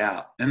figure it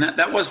out. And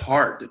that was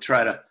hard to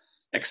try to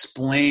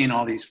explain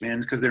all these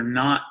fins because they're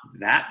not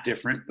that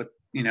different. But,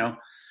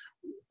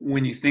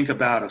 when you think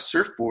about a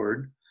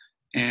surfboard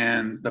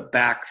and the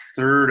back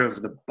third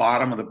of the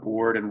bottom of the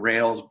board and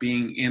rails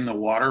being in the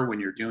water when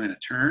you're doing a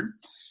turn,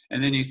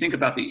 and then you think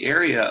about the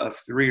area of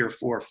 3 or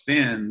 4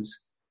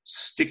 fins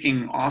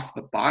sticking off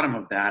the bottom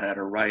of that at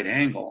a right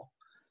angle,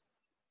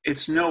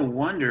 it's no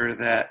wonder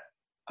that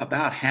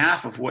about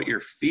half of what you're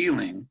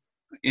feeling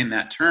in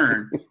that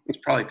turn is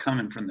probably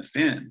coming from the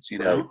fins,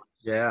 Right.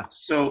 Yeah.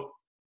 So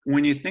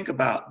when you think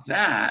about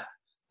that,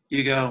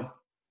 you go,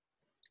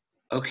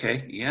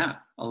 okay, yeah,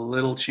 a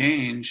little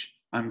change,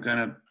 I'm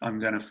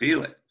gonna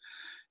feel it.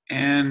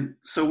 And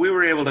so we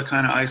were able to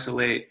kind of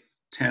isolate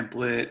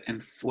template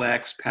and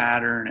flex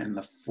pattern and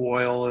the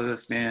foil of the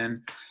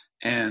fin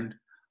and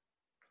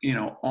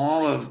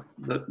all of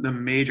the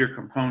major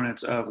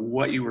components of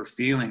what you were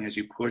feeling as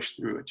you pushed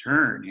through a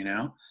turn,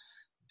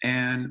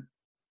 and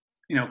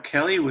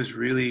Kelly was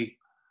really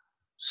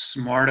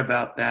smart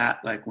about that.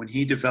 Like when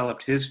he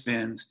developed his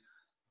fins,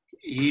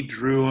 he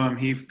drew them,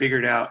 he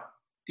figured out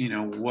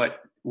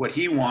what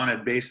he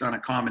wanted based on a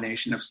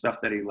combination of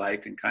stuff that he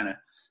liked and kind of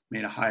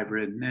made a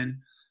hybrid. And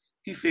then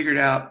he figured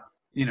out,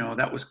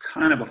 that was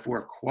kind of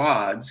before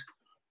quads.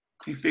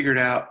 He figured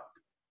out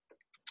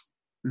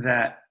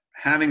that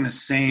having the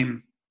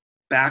same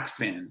back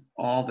fin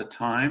all the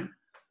time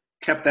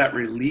kept that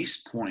release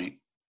point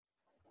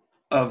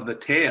of the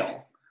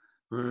tail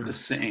the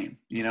same,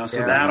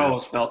 so that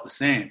always felt the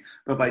same.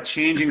 But by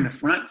changing the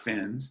front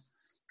fins,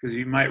 because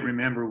you might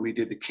remember we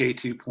did the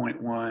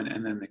K2.1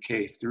 and then the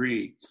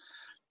K3.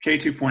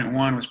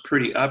 K2.1 was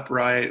pretty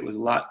upright. It was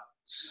a lot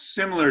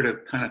similar to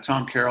kind of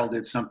Tom Carroll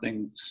did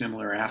something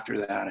similar after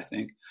that, I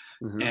think.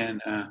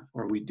 And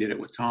or we did it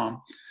with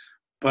Tom.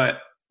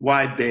 But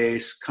wide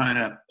base, kind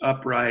of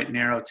upright,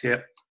 narrow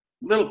tip,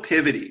 little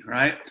pivoty,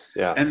 right?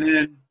 Yeah. And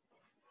then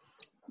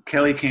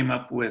Kelly came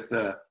up with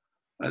a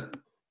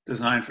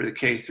design for the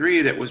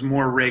K3 that was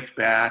more raked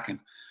back. And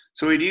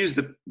so we'd use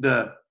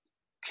the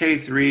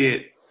K3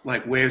 at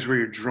like waves where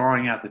you're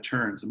drawing out the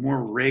turns. The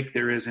more rake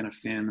there is in a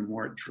fin, the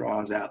more it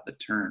draws out the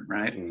turn,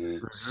 right?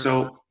 Mm-hmm.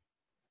 So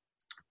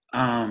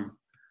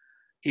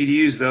he'd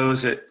use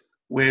those at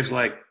waves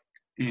like,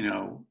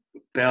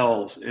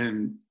 bells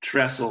and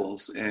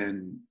trestles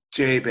and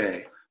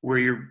J-Bay, where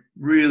you're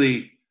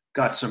really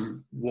got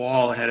some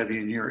wall ahead of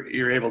you and you're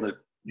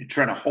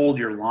trying to hold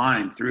your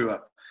line through a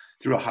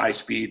high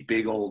speed,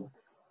 big old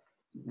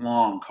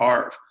long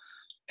carve.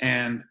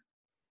 And,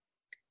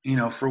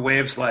 for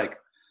waves like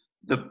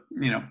the,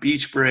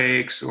 beach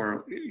breaks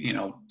or,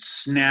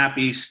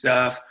 snappy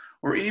stuff,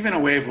 or even a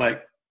wave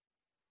like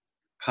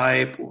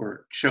pipe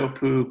or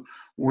chopu,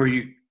 where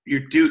you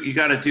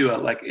got to do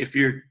it. Like if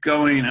you're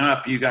going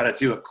up, you got to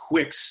do a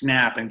quick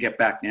snap and get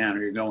back down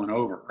or you're going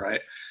over.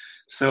 Right.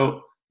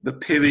 So the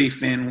pivoty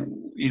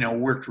fin,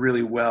 worked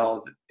really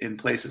well in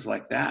places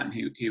like that. And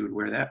he would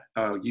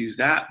use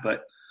that,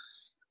 but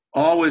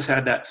always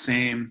had that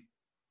same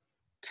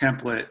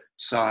template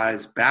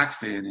size back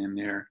fin in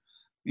there,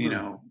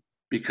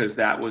 because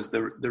that was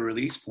the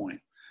release point.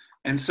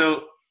 And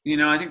so,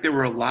 I think there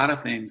were a lot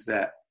of things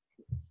that,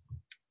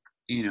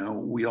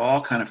 we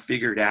all kind of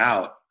figured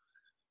out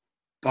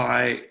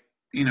by,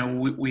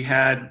 we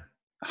had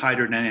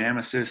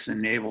hydrodynamicists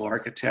and naval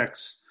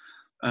architects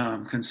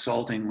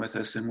consulting with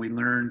us, and we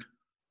learned,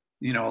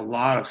 a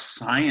lot of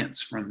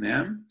science from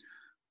them.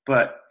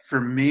 But for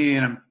me,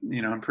 and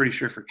I'm pretty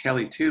sure for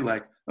Kelly too,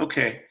 like,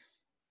 okay,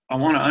 I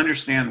want to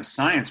understand the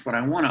science, but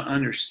I want to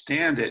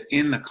understand it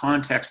in the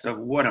context of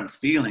what I'm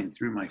feeling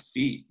through my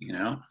feet,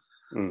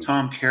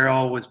 Tom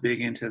Carroll was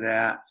big into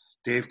that.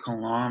 Dave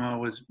Kalama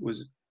was,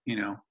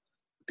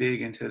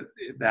 big into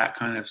that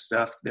kind of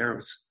stuff. There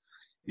was,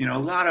 a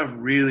lot of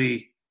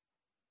really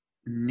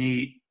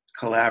neat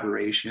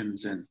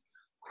collaborations and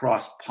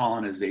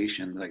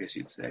cross-pollinizations, I guess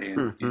you'd say,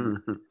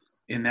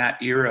 in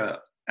that era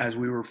as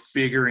we were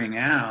figuring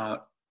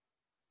out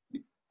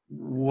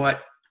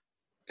what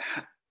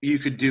you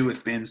could do with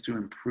fins to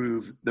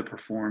improve the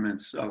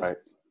performance of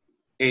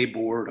a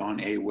board on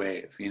a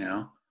wave, Did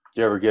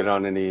you ever get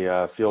on any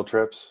field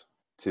trips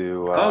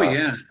to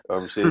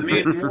overseas? I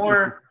mean,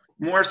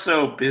 more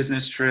so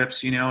business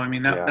trips,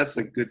 that's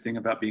the good thing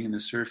about being in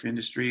the surf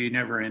industry. You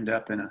never end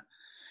up in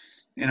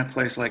a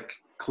place like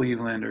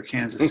Cleveland or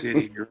Kansas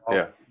City.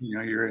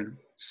 You're in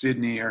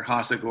Sydney or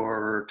Hossegor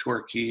or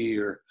Torquay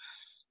or,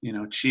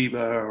 Chiba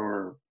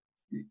or,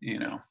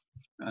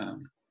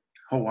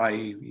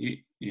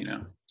 Hawaii,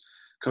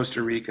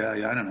 Costa Rica,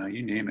 I don't know,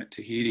 you name it,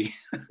 Tahiti.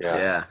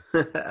 Yeah.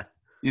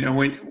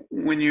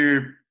 When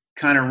you're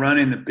kind of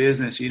running the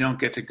business, you don't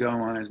get to go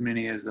on as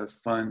many as the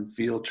fun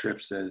field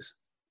trips as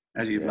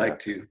you'd like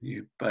to.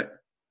 But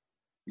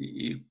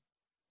you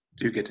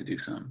do get to do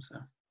some. So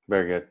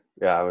very good.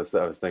 Yeah, I was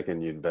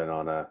thinking you'd been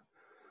on a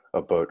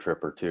boat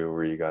trip or two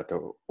where you got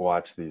to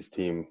watch these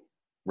team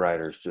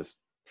riders just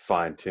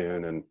fine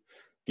tune and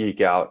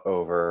geek out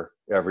over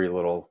every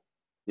little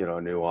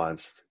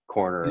nuanced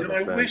corner of the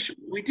I fence. wish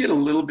we did a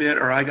little bit,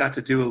 or I got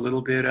to do a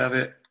little bit of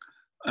it.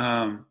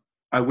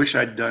 I wish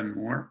I'd done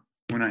more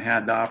when I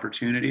had the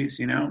opportunities,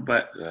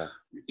 but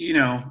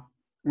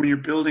when you're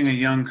building a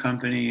young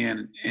company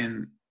and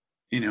in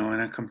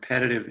a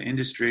competitive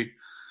industry,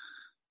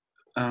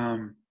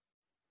 man,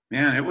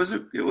 it was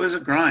a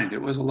grind.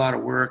 It was a lot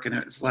of work, and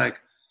it's like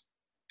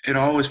it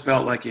always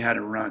felt like you had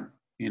to run.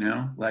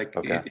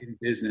 In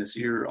business,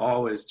 you're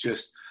always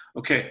just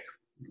okay.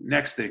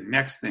 Next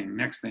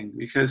thing,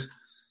 because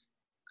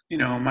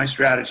my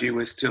strategy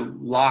was to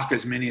lock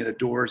as many of the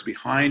doors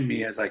behind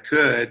me as I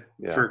could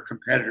for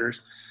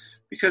competitors.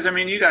 Because,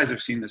 you guys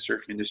have seen the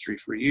surf industry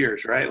for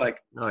years, right?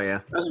 Oh, yeah.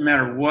 It doesn't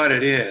matter what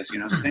it is,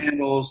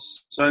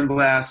 sandals,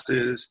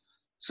 sunglasses,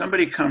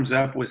 somebody comes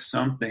up with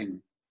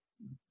something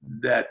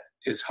that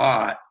is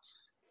hot,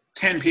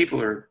 10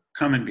 people are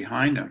coming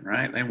behind them,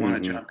 right? They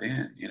want to jump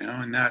in,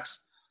 and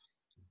that's,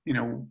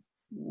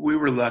 we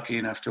were lucky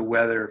enough to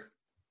weather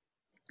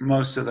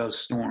most of those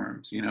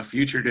storms.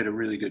 Future did a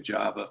really good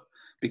job of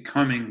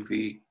becoming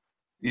the,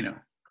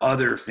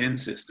 other fin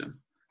system.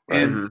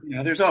 Right. And,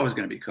 there's always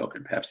going to be Coke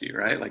and Pepsi,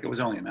 right? It was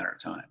only a matter of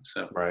time.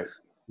 So, right.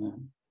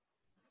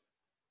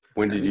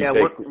 When did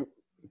you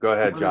go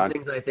ahead, John? One of the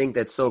things I think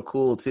that's so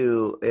cool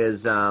too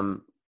is,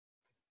 and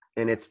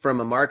it's from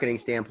a marketing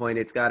standpoint,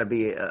 it's got to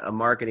be a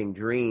marketing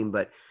dream,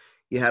 but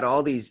you had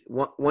all these,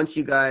 once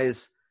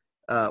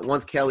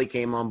Kelly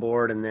came on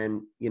board, and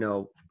then,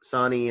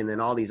 Sonny, and then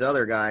all these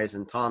other guys,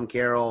 and Tom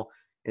Carroll,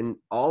 and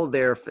all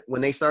of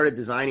when they started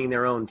designing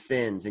their own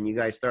fins, and you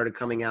guys started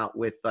coming out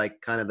with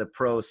kind of the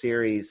Pro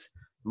Series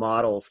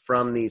models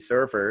from these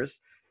surfers,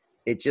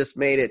 it just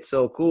made it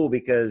so cool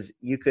because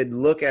you could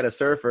look at a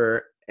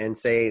surfer and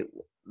say,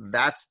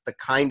 that's the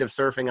kind of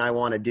surfing I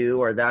want to do,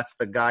 or that's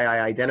the guy I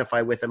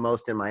identify with the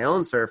most in my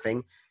own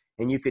surfing.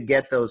 And you could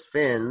get those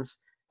fins,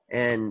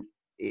 and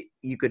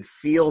you could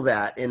feel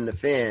that in the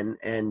fin.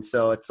 And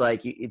so it's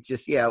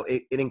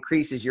it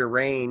increases your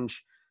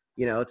range,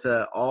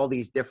 to all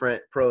these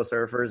different pro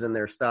surfers and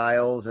their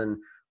styles, and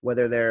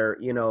whether they're,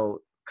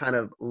 kind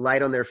of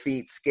light on their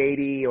feet,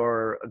 skatey,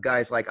 or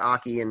guys like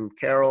Aki and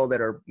Carroll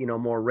that are,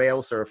 more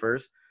rail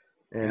surfers.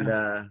 And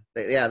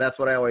that's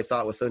what I always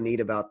thought was so neat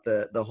about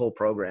the whole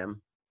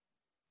program.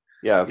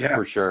 Yeah,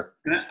 for sure.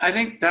 And I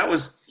think that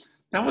was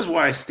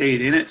why I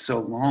stayed in it so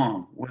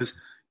long was,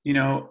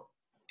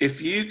 if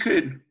you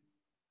could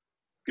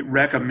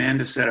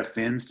recommend a set of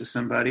fins to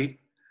somebody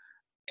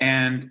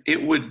and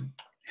it would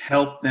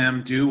help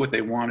them do what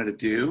they wanted to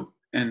do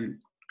and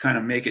kind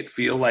of make it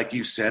feel like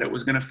you said it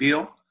was going to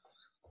feel,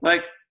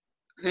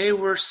 they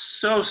were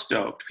so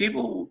stoked.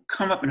 People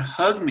come up and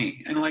hug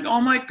me and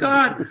oh my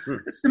God,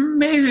 it's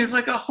amazing. It's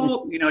like a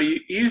whole,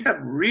 you have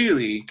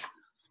really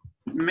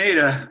made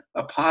a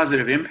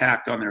positive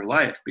impact on their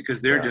life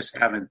because they're just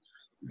having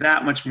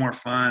that much more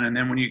fun. And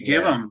then when you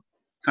give them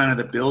kind of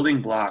the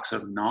building blocks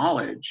of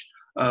knowledge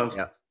of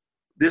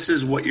this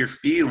is what you're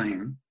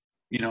feeling,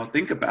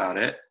 think about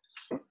it.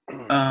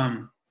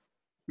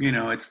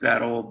 It's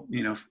that old,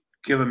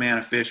 give a man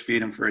a fish,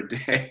 feed him for a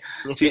day,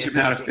 teach him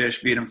how to fish,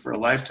 feed him for a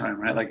lifetime,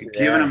 right?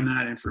 Giving them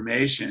that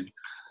information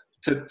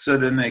so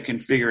then they can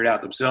figure it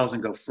out themselves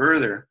and go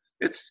further.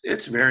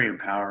 It's very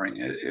empowering.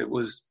 It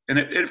was, and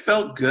it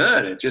felt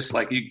good. It just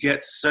you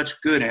get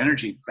such good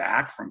energy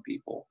back from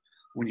people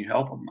when you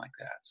help them like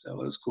that.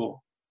 So it was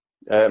cool.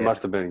 It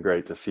must have been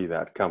great to see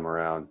that come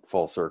around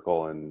full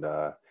circle and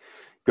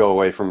go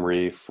away from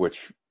Reef,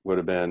 which would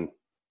have been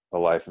a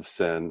life of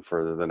sin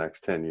for the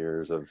next 10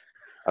 years of,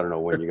 I don't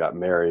know when you got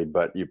married,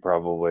 but you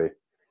probably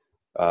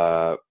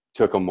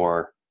took a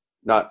more,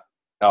 not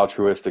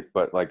altruistic,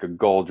 but a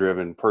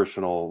goal-driven,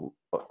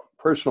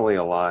 personally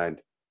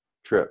aligned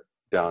trip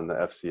down the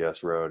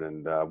FCS road.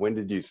 And when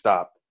did you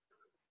stop?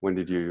 When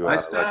did you I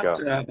stopped let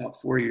go?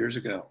 About 4 years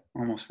ago,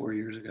 almost 4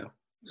 years ago.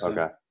 So,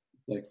 okay.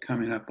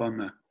 Coming up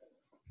on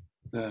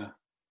the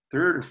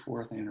third or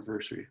fourth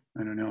anniversary.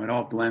 I don't know. It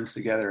all blends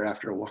together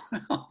after a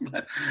while.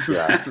 But,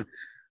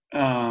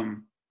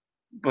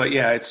 but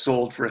yeah, it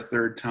sold for a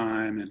third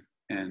time,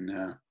 and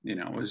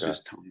it was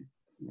just time.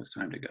 It was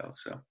time to go.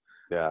 So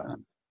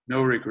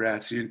no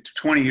regrets.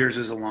 20 years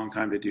is a long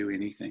time to do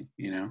anything.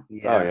 Yeah.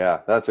 Oh yeah,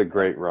 that's a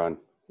great run.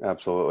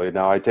 Absolutely.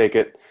 Now I take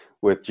it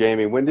with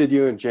Jamie. When did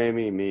you and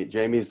Jamie meet?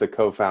 Jamie's the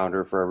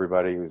co-founder, for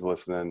everybody who's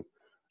listening,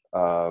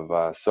 of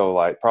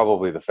Solite,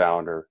 probably the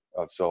founder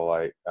of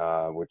Solite,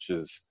 which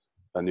is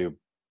a new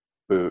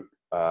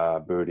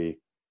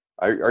booty.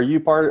 Are you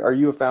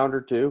a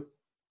founder too?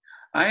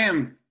 I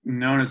am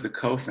known as the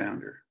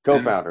co-founder.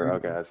 Co-founder.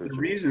 Okay. That's The what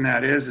you mean. reason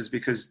that is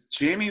because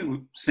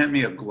Jamie sent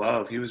me a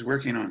glove. He was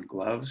working on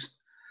gloves.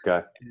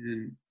 Okay.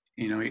 And,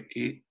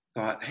 he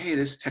thought, hey,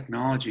 this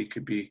technology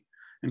could be,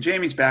 and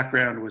Jamie's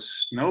background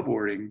was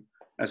snowboarding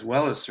as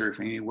well as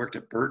surfing. He worked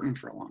at Burton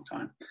for a long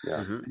time. Yeah.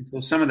 Mm-hmm. And so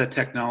some of the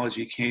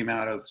technology came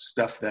out of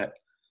stuff that,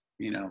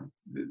 he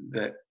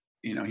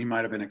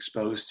might have been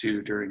exposed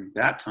to during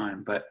that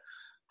time, but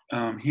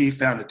he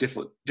found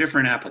a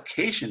different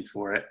application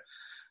for it.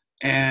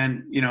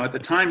 And, at the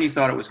time he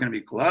thought it was going to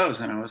be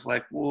gloves. And I was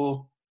like,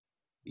 well,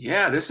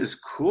 yeah, this is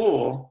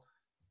cool,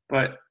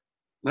 but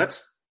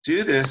let's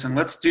do this and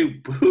let's do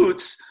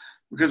boots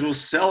because we'll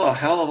sell a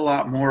hell of a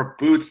lot more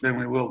boots than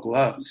we will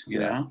gloves, you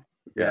know?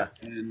 Yeah.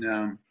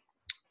 And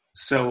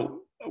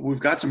so we've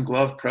got some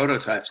glove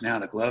prototypes now.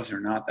 The gloves are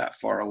not that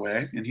far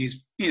away. And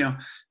he's,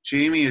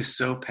 Jamie is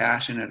so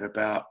passionate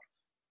about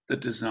the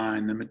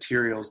design, the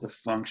materials, the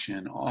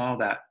function, all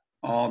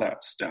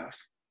that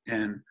stuff.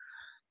 And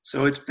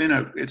so it's been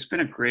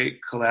a great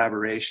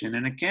collaboration.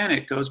 And again,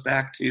 it goes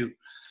back to,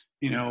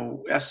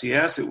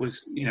 FCS. It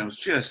was,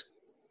 just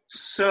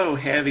so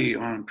heavy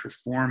on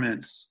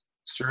performance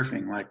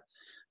surfing. Like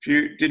if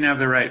you didn't have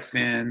the right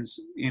fins,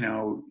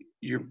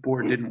 your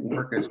board didn't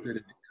work as good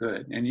as it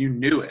could, and you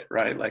knew it,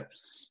 right? Like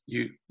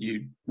you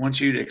once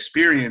you'd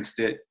experienced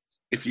it,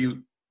 if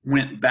you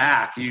went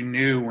back, you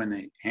knew when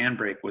the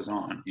handbrake was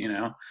on,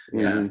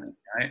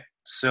 right?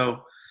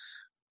 So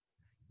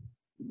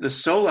the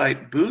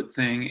Solite boot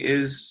thing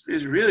is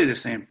really the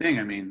same thing.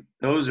 I mean,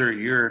 those are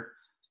your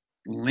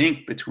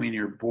link between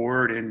your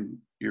board and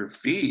your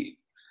feet,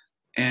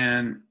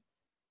 and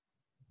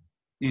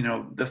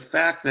the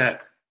fact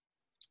that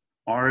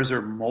ours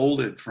are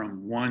molded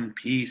from one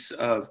piece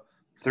of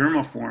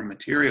thermoform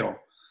material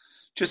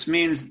just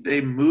means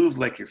they move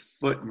like your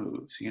foot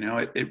moves.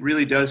 It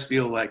really does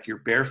feel like you're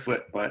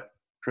barefoot but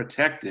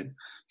protected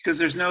because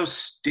there's no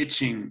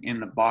stitching in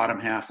the bottom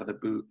half of the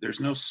boot. There's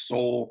no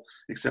sole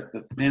except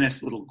the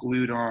thinnest little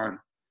glued on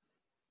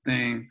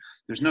thing.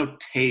 There's no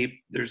tape.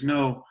 There's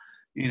no,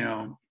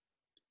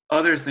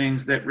 other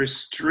things that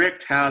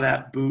restrict how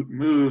that boot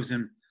moves.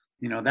 And,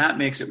 that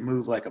makes it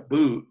move like a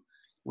boot.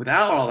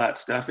 Without all that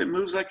stuff, it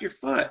moves like your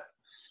foot.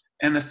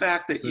 And the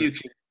fact that you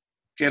can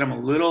get them a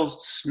little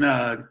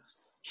snug,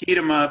 heat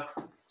them up,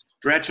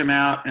 stretch them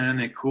out, and then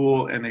they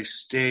cool and they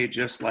stay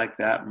just like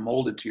that,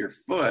 molded to your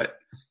foot,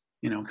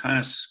 kind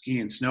of ski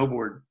and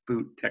snowboard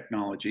boot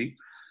technology,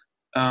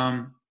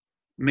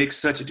 makes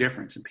such a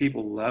difference. And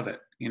people love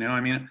it.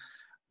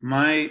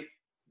 My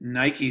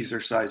Nikes are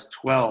size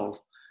 12,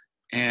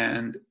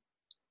 and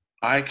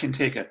I can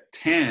take a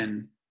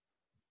 10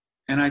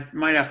 and I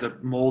might have to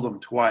mold them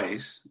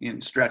twice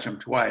and stretch them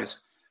twice,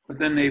 but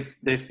then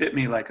they fit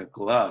me like a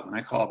glove, and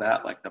I call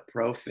that like the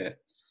pro fit.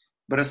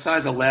 But a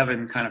size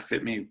 11 kind of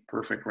fit me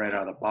perfect right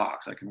out of the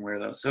box. I can wear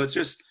those. So it's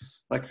just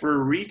like for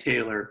a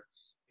retailer,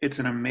 it's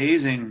an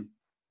amazing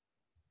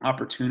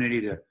opportunity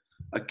to,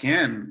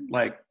 again,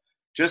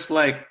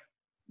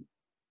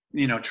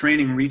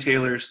 training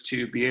retailers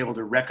to be able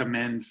to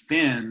recommend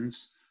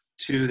fins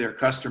to their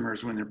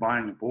customers when they're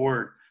buying a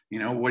board.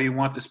 What do you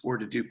want this board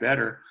to do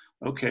better?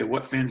 Okay,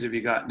 what fins have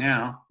you got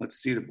now? Let's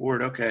see the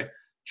board. Okay,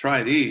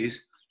 try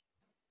these.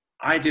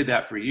 I did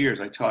that for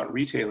years. I taught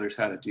retailers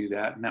how to do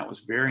that, and that was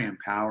very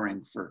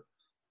empowering for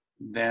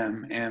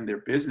them and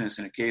their business,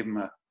 and it gave them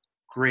a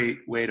great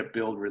way to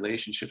build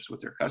relationships with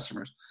their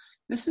customers.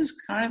 This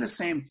is kind of the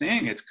same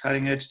thing. It's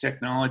cutting-edge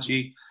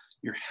technology.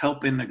 You're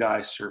helping the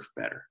guy surf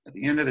better. At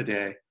the end of the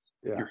day,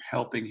 You're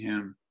helping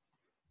him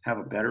have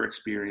a better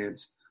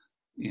experience,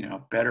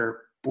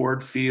 better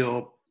board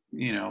feel,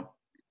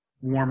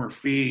 warmer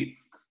feet,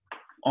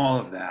 all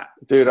of that.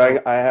 Dude,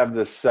 I have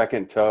this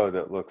second toe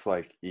that looks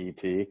like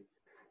E.T.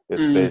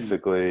 It's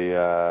basically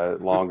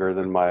longer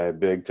than my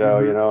big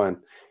toe, and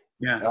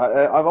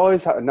I've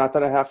always, not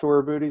that I have to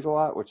wear booties a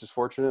lot, which is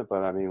fortunate,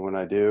 but I mean, when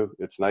I do,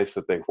 it's nice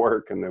that they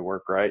work and they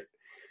work right.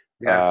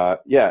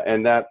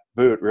 And that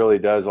boot really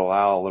does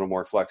allow a little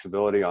more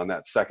flexibility on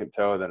that second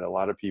toe that a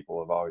lot of people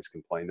have always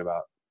complained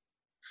about.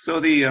 So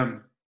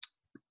the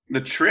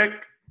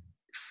trick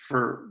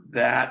for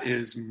that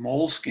is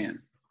moleskin.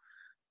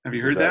 Have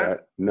you heard that? Right?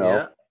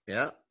 No.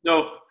 Yeah.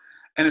 So,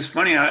 and it's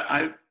funny,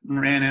 I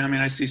ran in,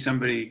 I see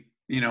somebody,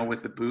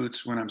 with the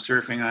boots when I'm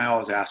surfing, I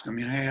always ask them,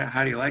 hey,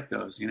 how do you like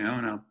those? And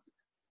I'll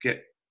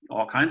get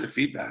all kinds of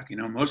feedback,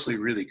 mostly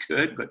really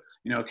good, but,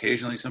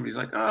 occasionally somebody's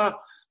like, oh,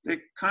 they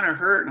kind of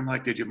hurt. And I'm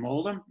like, did you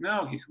mold them?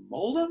 No, you can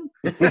mold them?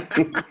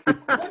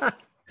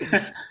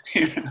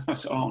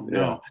 So, oh no.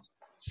 Yeah.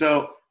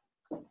 So,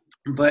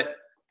 but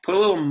put a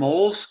little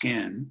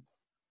moleskin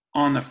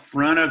on the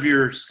front of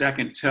your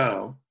second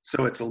toe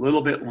so it's a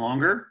little bit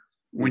longer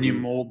when you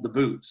mold the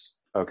boots.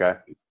 Okay.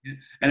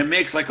 And it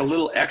makes like a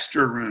little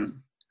extra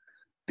room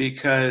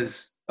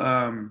because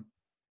my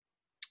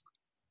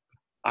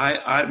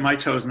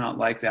toe's not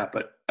like that,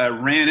 but I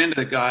ran into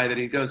the guy that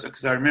he goes,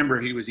 because I remember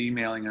he was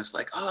emailing us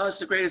like, oh, it's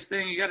the greatest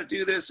thing. You got to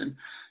do this. And,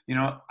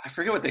 I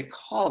forget what they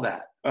call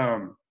that,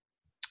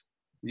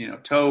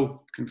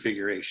 toe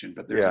configuration,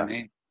 but there's a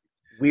name.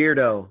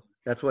 Weirdo.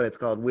 That's what it's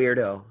called.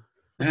 Weirdo.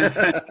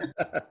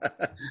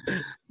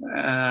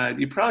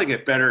 You probably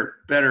get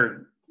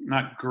better,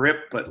 not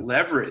grip, but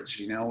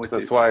leverage,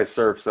 That's why I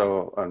surf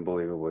so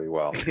unbelievably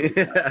well.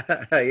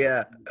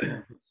 Yeah.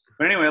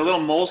 But anyway, a little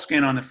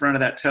moleskin on the front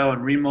of that toe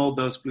and remold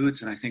those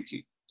boots. And I think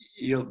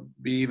you'll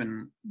be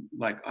even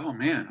like, oh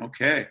man,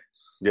 okay.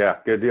 Yeah,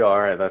 good deal.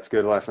 All right, that's a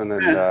good lesson.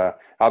 And how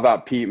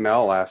about Pete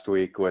Mel last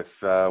week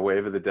with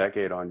Wave of the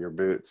Decade on your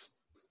boots?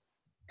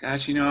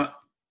 Gosh,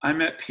 I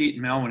met Pete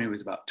Mel when he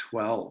was about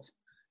 12.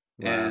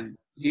 Wow. And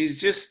he's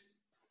just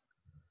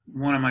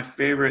one of my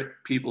favorite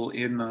people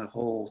in the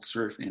whole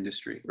surf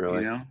industry.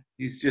 Really?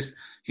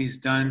 He's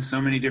done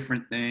so many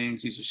different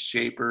things. He's a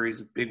shaper.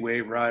 He's a big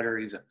wave rider.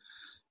 He's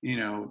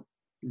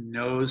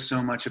knows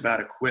so much about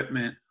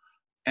equipment,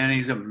 and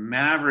he's a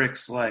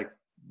Mavericks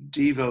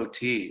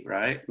devotee,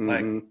 right?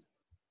 Mm-hmm.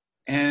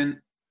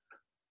 And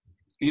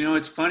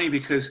it's funny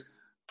because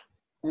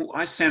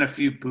I sent a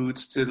few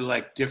boots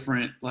to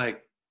different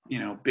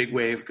big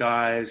wave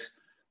guys,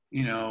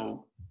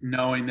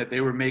 knowing that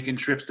they were making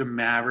trips to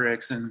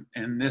Mavericks and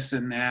this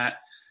and that.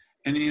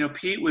 And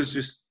Pete was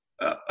just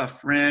a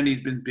friend.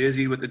 He's been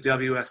busy with the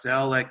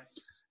WSL.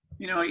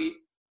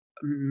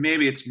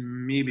 Maybe it's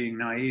me being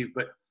naive,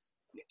 but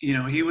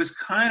he was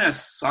kind of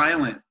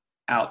silent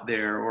out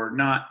there, or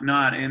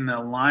not in the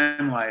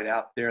limelight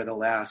out there the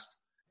last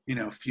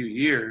few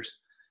years.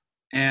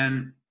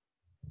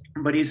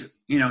 But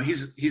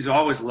he's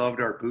always loved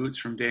our boots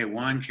from day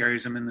one.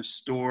 Carries them in the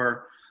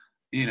store,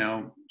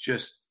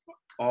 just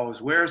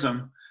always wears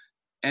them.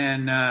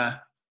 And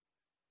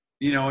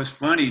it's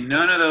funny,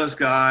 none of those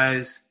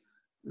guys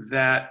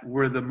that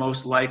were the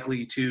most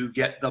likely to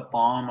get the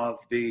bomb of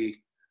the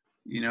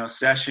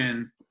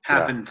session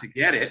happened to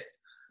get it.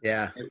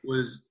 Yeah. It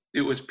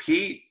was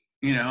Pete,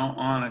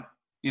 on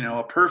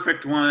a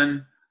perfect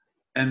one,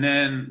 and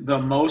then the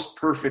most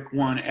perfect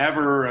one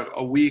ever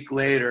a week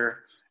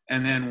later,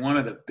 and then one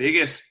of the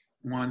biggest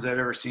ones I've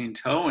ever seen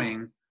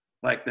towing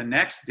the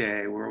next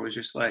day, where it was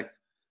just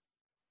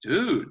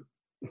dude,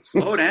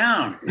 slow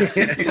down.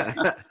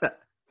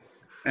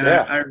 And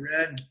I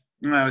read,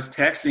 I was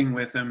texting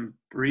with him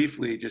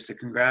briefly just to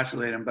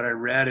congratulate him, but I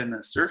read in the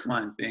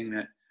Surfline thing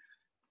that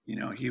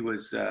he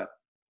was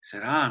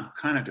said, I'm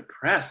kind of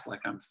depressed,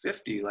 I'm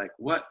 50,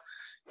 what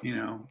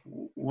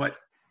what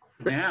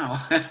now?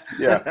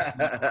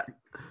 Yeah.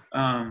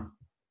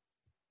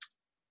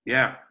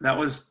 Yeah, that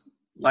was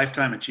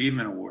Lifetime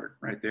Achievement Award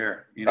right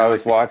there. I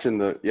was watching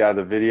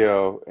the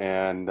video,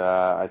 and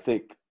I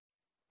think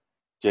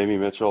Jamie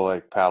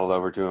Mitchell paddled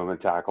over to him and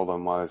tackled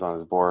him while he was on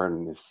his board,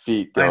 and his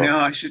feet go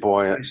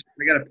buoyant.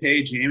 I got to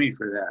pay Jamie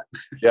for that.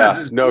 Yeah,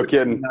 no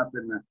kidding.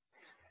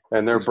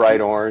 And they're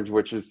bright orange,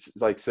 which is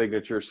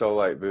signature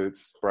Solite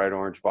boots, bright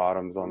orange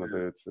bottoms on the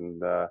boots.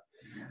 And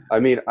I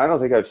don't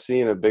think I've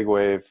seen a big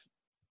wave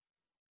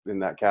in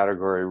that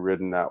category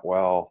ridden that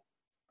well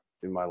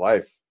in my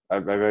life.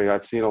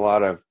 I've seen a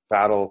lot of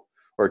paddle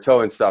or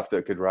towing stuff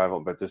that could rival,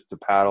 but just to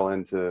paddle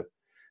into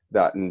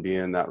that and be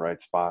in that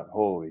right spot,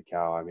 holy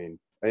cow.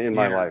 In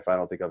my life, I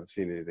don't think I've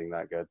seen anything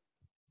that good.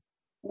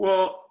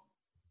 Well,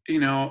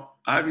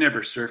 I've never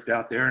surfed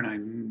out there, and I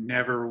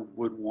never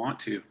would want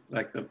to.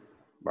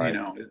 Right.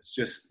 It's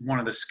just one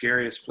of the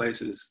scariest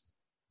places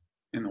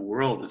in the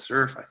world to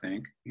surf, I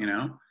think,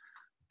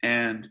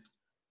 and,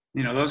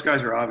 those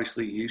guys are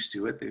obviously used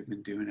to it. They've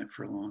been doing it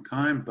for a long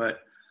time, but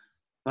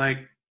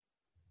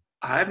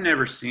I've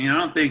never seen, I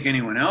don't think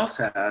anyone else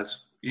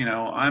has,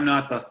 I'm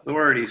not the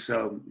authority,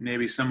 so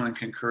maybe someone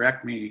can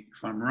correct me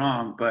if I'm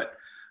wrong, but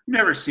I've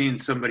never seen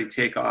somebody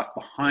take off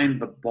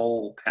behind the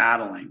bowl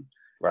paddling,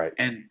 right,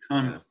 and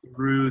come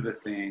through the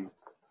thing,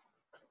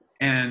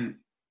 and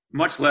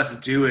much less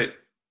do it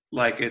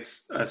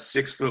it's a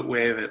 6 foot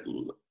wave at,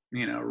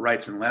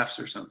 rights and lefts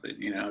or something,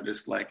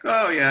 just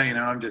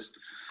I'm just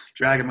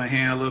dragging my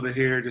hand a little bit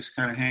here, just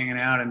kind of hanging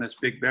out in this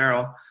big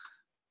barrel.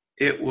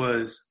 It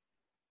was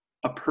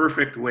a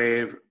perfect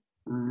wave,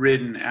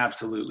 ridden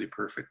absolutely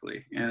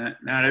perfectly. And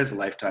that is a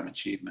Lifetime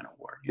Achievement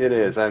Award. It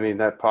is.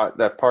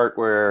 That part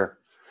where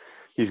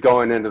he's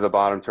going into the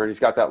bottom turn, he's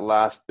got that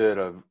last bit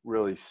of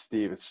really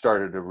steep. It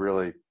started to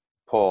really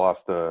pull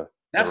off the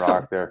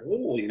rock there.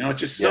 Hole, it's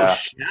just so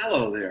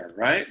shallow there,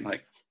 right?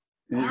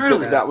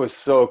 That was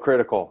so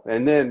critical.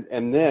 And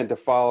then to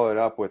follow it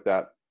up with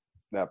that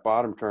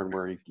bottom turn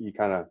where he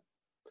kind of,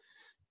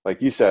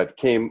 like you said,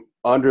 came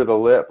under the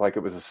lip like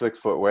it was a 6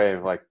 foot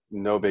wave,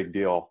 no big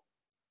deal.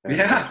 And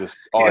just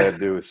all I had to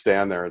do was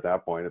stand there at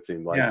that point, it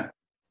seemed like. Yeah.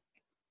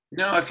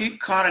 No, if he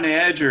caught an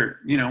edge or,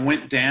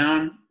 went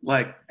down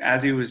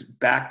as he was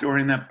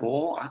backdooring that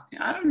bowl,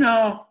 I don't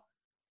know.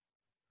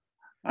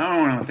 I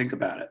don't want to think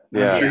about it.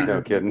 Yeah,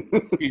 no kidding.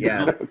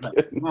 Yeah. No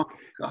kidding. Oh,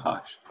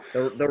 gosh.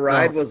 The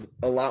ride was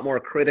a lot more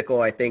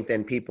critical, I think,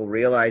 than people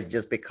realized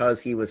just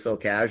because he was so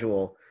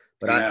casual.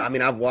 But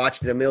I've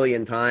watched it a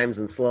million times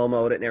and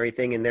slow-moed it and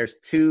everything, and there's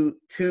two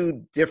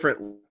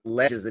different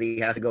ledges that he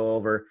has to go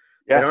over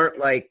that aren't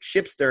like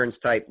ship sterns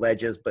type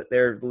ledges, but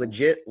they're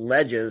legit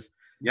ledges.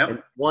 Yep.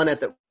 And one at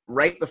the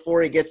right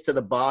before he gets to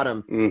the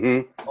bottom,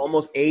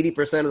 almost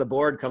 80% of the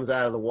board comes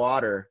out of the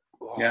water.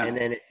 Yeah. And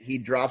then he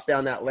drops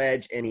down that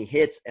ledge and he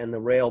hits and the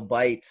rail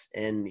bites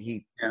and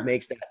he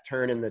makes that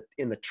turn in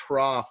the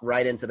trough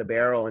right into the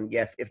barrel. And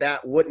if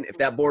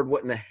that board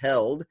wouldn't have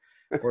held,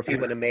 or if he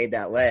wouldn't have made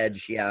that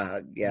ledge,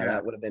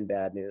 that would have been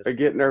bad news. I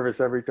get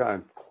nervous every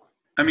time.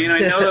 I mean, I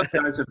know those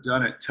guys have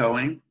done it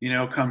towing,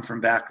 come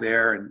from back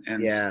there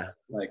and stuff,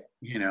 like,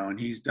 and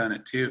he's done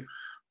it too.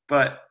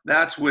 But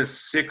that's with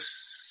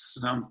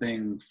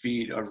 6-something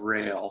feet of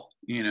rail,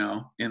 in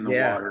the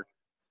water,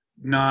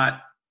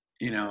 not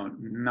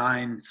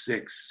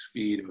 9-6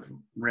 feet of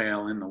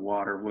rail in the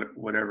water,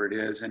 whatever it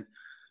is. And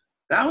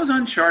that was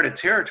uncharted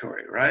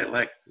territory, right?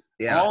 Like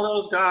all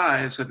those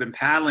guys have been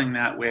paddling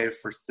that way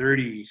for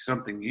 30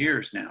 something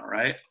years now.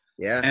 Right.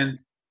 Yeah. And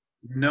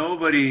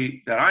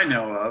nobody that I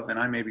know of, and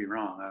I may be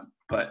wrong,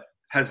 but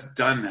has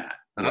done that.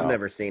 I've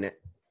never seen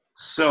it.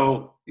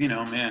 So,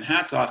 man,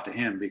 hats off to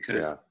him,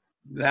 because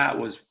that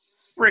was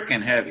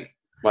freaking heavy.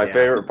 My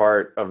favorite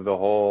part of the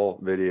whole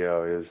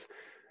video is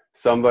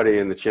somebody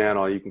in the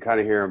channel, you can kind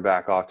of hear him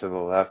back off to the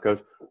left,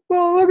 goes,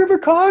 "Well, look at the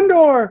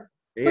condor."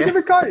 Look at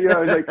the condor.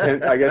 He's like,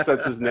 and I guess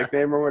that's his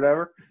nickname or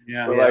whatever.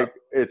 Yeah. But like,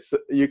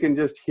 you can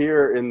just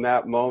hear in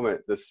that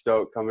moment the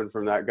stoke coming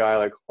from that guy,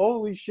 like,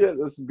 holy shit,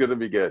 this is gonna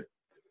be good.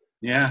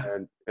 Yeah.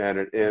 And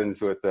it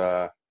ends with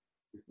a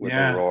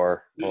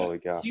roar. Holy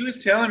cow. He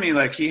was telling me,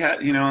 like, he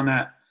had, on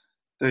that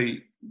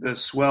the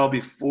swell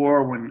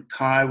before, when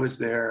Kai was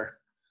there,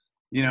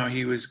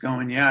 he was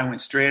going, I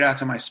went straight out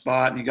to my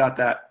spot, and he got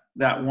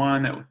that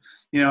one that,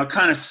 it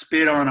kind of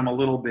spit on him a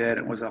little bit.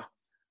 It was a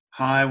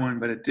high one,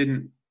 but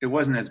it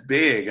wasn't as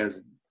big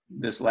as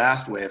this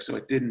last wave. So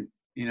it didn't,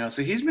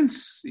 so he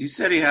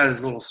said he had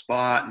his little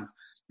spot, and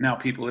now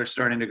people are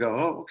starting to go,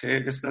 oh, okay, I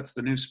guess that's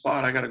the new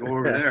spot. I got to go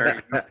over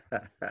there,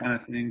 kind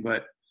of thing.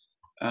 But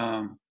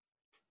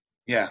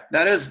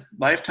that is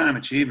lifetime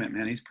achievement,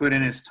 man. He's put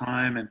in his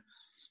time, and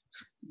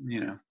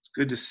it's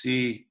good to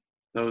see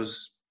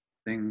those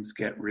things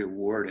get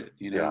rewarded,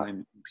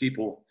 and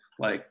people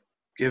like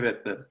give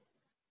it the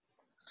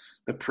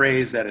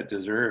praise that it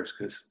deserves,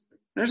 because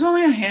there's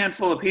only a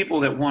handful of people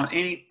that want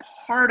any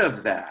part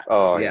of that.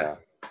 Oh yeah.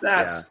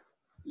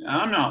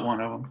 I'm not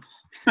one of them.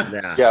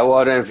 Well,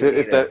 and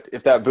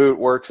if that boot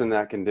works in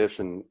that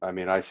condition, I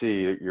mean, I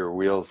see your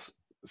wheels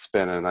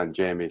spinning on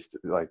Jamie's.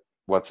 Like,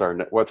 what's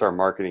our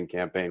marketing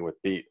campaign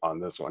with Pete on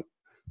this one?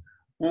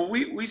 Well,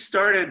 we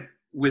started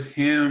with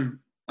him,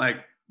 like,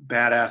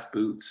 badass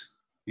boots,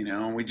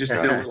 and we just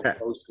did a little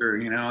poster,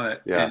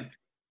 and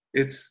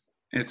it's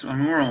I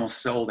mean, we're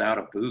almost sold out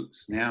of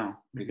boots now,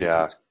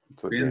 because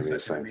it's been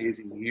such an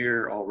amazing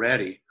year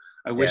already.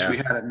 I wish we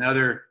had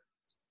another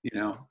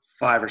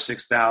 5,000 or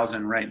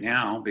 6,000 right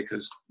now,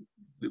 because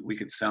we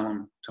could sell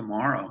them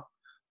tomorrow.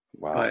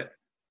 Wow.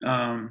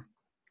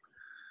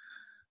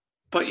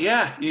 But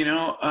yeah,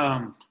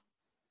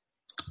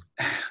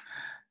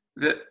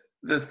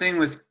 the thing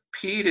with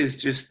Pete is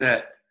just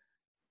that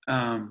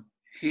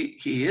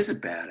he is a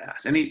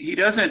badass, and he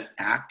doesn't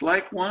act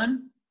like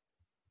one,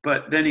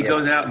 but then he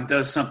goes out and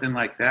does something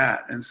like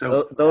that. And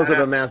so those are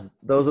the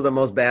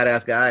most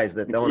badass guys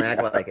that don't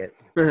act like it,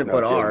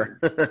 but are.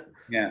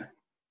 Yeah.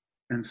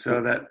 And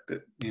so that,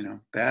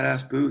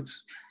 badass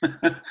boots.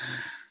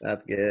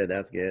 That's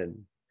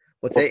good.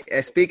 Well,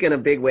 speaking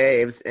of big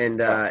waves, and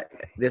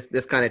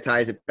this kind of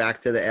ties it back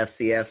to the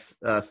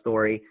FCS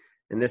story,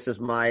 and this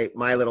is my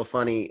little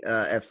funny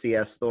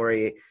FCS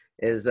story.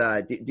 Is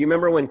do you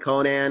remember when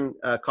Conan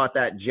caught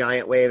that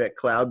giant wave at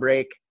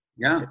Cloudbreak?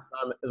 Yeah. It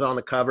was on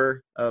the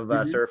cover of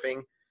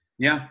Surfing.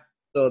 Yeah.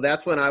 So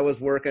that's when I was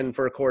working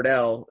for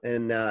Cordell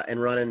and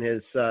running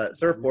his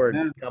surfboard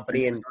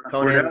company, and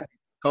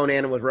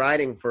Conan was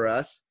riding for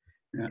us,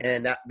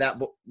 and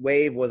that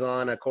wave was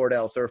on a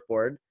Cordell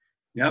surfboard.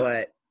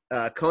 But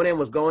Conan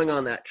was going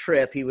on that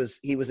trip. He was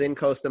in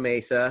Costa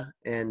Mesa,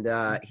 and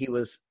he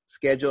was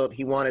scheduled.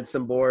 He wanted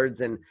some boards,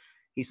 and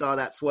he saw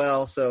that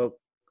swell. So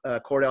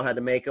Cordell had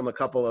to make him a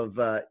couple of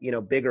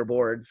bigger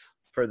boards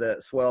for the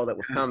swell that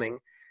was coming.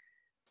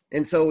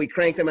 And so we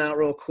cranked them out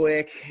real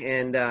quick,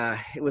 and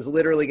it was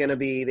literally going to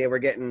be, they were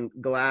getting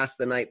glass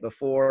the night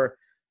before.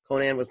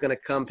 Conan was going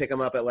to come pick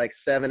them up at like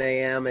 7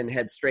 a.m. and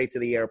head straight to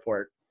the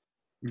airport.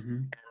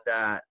 Mm-hmm.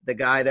 And the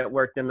guy that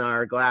worked in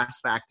our glass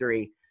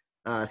factory,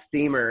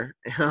 Steamer,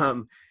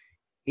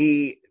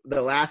 the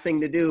last thing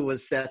to do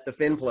was set the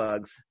fin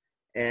plugs.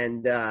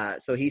 And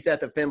so he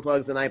set the fin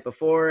plugs the night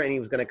before, and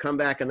he was going to come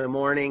back in the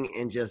morning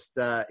and just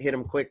hit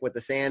them quick with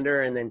the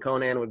sander, and then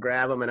Conan would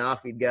grab them and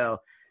off he'd go.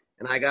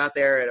 And I got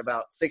there at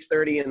about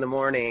 6:30 in the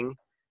morning,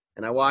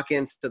 and I walk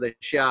into the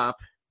shop,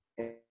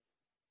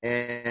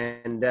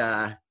 and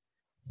the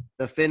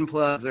fin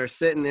plugs are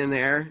sitting in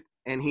there,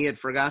 and he had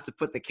forgot to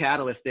put the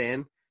catalyst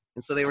in.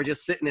 And so they were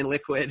just sitting in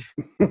liquid.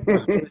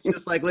 It's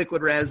just like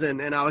liquid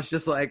resin. And I was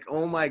just like,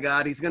 oh my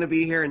God, he's going to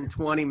be here in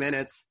 20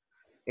 minutes.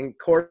 And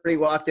Corey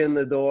walked in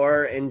the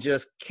door and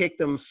just kicked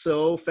them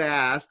so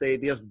fast. They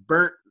just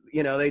burnt,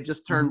 they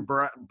just turned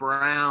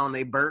brown.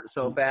 They burnt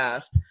so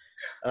fast.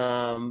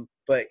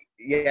 But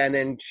yeah, and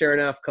then sure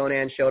enough,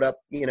 Conan showed up,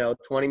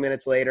 20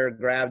 minutes later,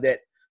 grabbed it,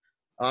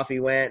 off he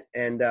went,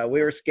 and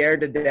we were scared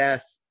to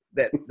death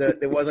that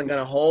it wasn't going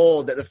to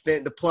hold, that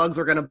the plugs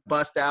were going to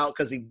bust out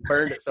because he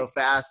burned it so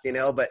fast,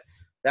 but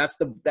that's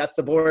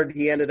the board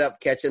he ended up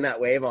catching that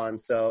wave on.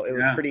 So it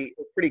was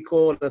pretty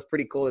cool. It was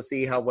pretty cool to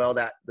see how well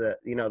that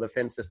the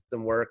fin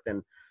system worked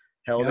and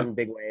held in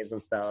big waves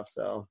and stuff.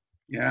 So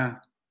yeah,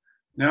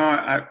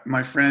 no,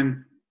 my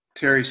friend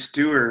Terry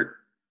Stewart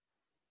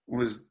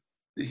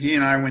he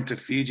and I went to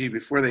Fiji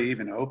before they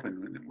even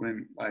opened,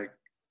 when like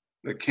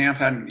the camp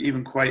hadn't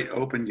even quite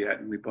opened yet,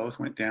 and we both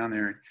went down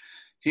there. And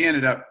he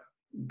ended up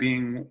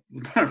being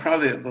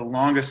probably the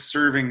longest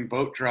serving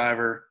boat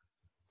driver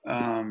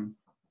down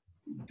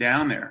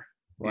there.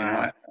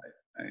 Wow.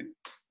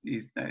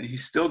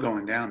 He's still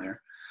going down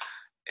there.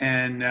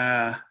 And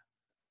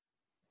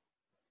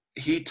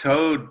he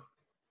towed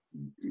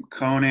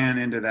Conan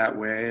into that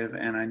wave,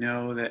 and I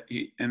know that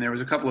and there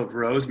was a couple of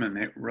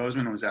Roseman.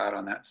 Roseman was out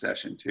on that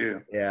session too.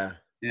 Yeah.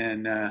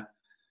 And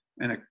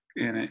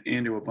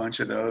into a bunch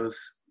of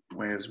those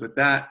waves. But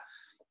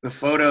the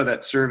photo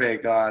that Survey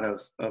got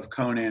of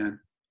Conan,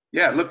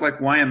 it looked like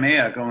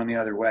Waimea going the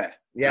other way.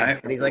 Yeah, right?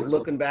 and he's like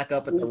looking back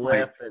up at the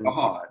lip. And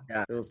God.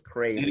 Yeah, it was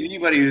crazy. And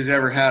anybody who's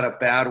ever had a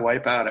bad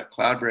wipeout at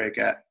Cloudbreak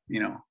at,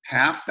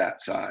 half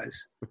that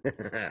size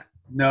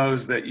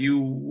knows that you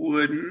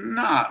would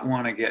not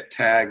want to get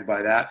tagged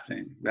by that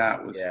thing.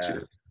 That was just,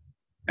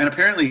 and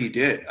apparently he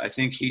did. I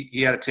think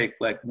he had to take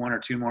like one or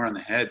two more on the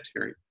head,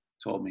 Terry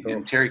told me.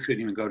 And Terry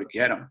couldn't even go to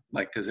get him,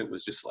 because it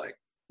was just like,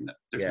 no,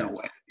 there's no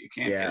way. You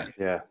can't get him.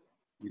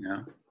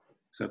 Yeah.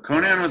 So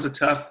Conan was a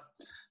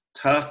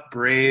tough,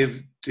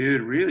 brave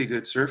dude, really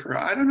good surfer.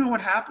 I don't know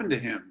what happened to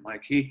him. I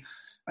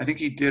think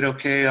he did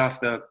okay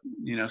off the,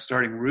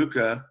 starting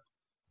Ruka,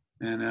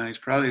 and he's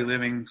probably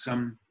living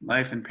some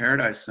life in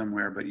paradise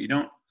somewhere, but you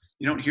don't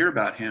hear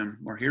about him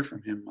or hear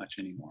from him much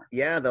anymore.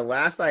 Yeah, the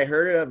last I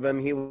heard of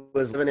him, he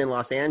was living in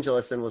Los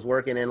Angeles and was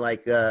working in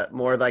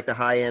more like the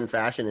high-end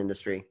fashion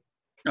industry.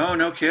 Oh,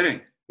 no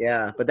kidding.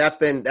 Yeah, but that's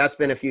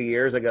been a few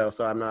years ago,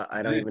 so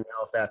I don't even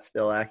know if that's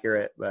still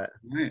accurate, but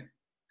right.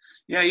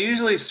 Yeah,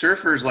 usually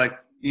surfers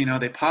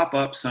they pop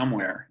up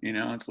somewhere,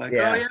 it's like, oh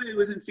yeah, he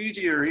was in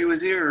Fiji, or he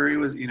was here, or he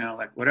was,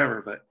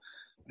 whatever, but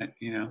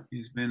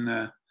he's been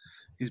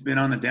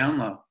on the down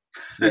low.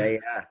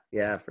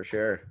 yeah, for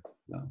sure.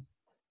 So.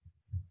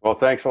 Well,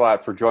 thanks a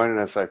lot for joining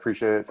us. I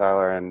appreciate it,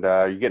 Tyler. And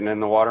you getting in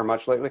the water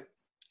much lately?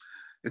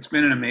 It's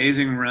been an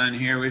amazing run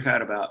here. We've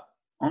had about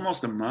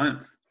almost a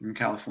month in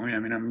California. I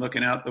mean, I'm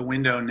looking out the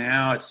window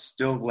now. It's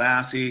still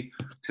glassy.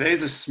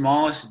 Today's the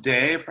smallest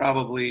day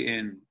probably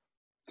in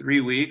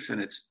 3 weeks,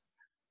 and it's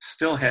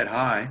still head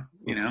high,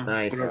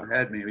 Nice. Foot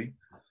overhead maybe.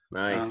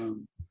 Nice.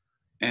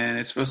 And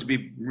it's supposed to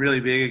be really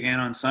big again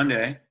on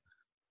Sunday.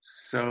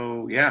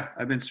 So yeah,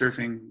 I've been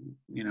surfing,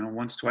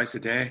 once, twice a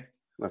day.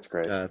 That's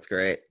great. That's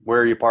great.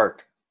 Where are you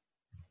parked?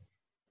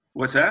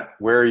 What's that?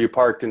 Where are you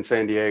parked in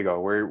San Diego?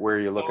 Where are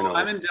you looking over?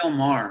 I'm in Del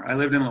Mar. I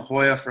lived in La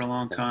Jolla for a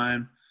long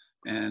time.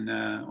 And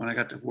when I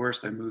got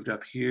divorced, I moved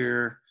up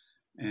here.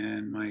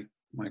 And my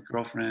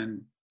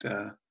girlfriend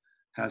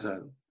has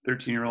a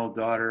 13-year-old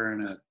daughter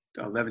and a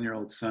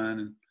 11-year-old son,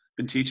 and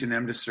been teaching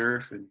them to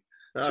surf and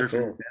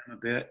surfing with them a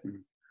bit.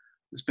 And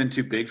it's been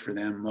too big for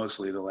them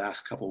mostly the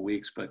last couple of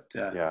weeks, but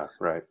yeah,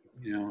 right.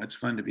 It's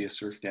fun to be a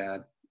surf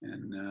dad,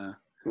 and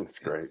that's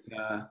great.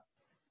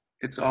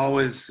 It's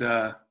always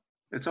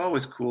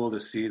cool to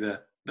see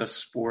the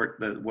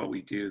sport, what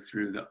we do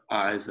through the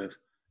eyes of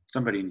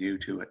somebody new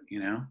to it.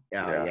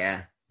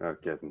 Yeah. No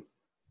kidding.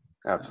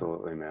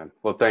 Absolutely, man.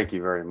 Well, thank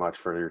you very much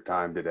for your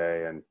time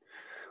today, and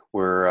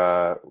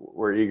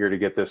we're eager to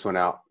get this one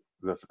out.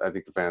 I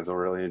think the fans will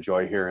really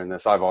enjoy hearing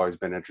this. I've always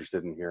been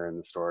interested in hearing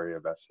the story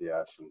of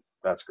FCS, and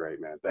that's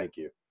great, man. Thank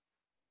you.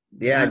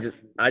 Yeah,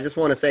 I just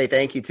want to say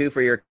thank you too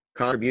for your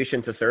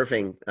contribution to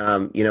surfing.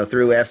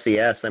 Through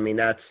FCS. I mean,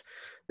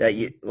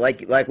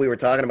 like we were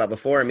talking about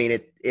before. I mean,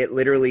 it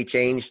literally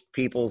changed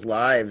people's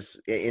lives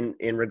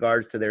in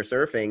regards to their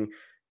surfing,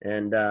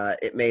 and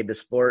it made the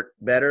sport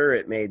better.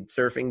 It made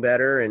surfing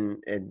better,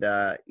 and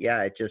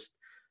it just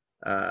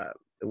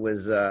it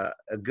was a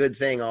good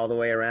thing all the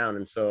way around.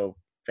 And so,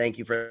 thank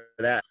you for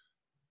that.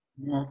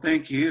 Well,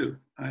 thank you.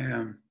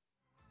 I'm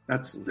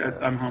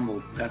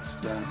humbled.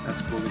 That's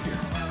cool to hear.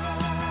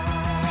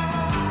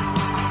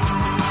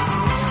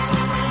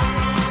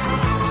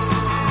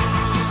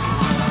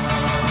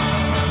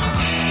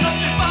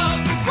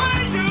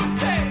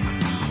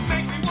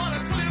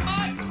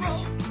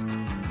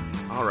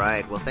 All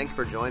right. Well, thanks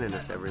for joining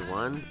us,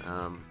 everyone.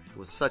 It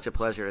was such a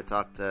pleasure to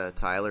talk to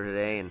Tyler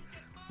today. And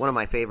one of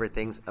my favorite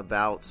things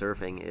about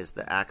surfing is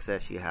the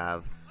access you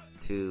have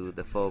to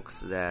the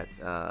folks that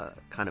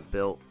kind of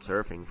built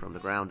surfing from the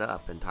ground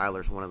up. And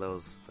Tyler's one of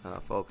those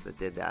folks that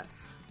did that.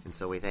 And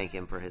so we thank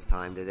him for his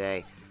time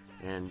today.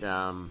 And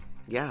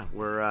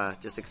we're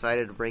just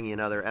excited to bring you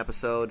another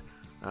episode.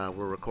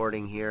 We're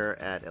recording here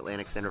at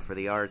Atlantic Center for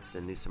the Arts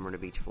in New Smyrna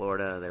Beach,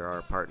 Florida. They're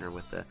our partner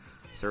with the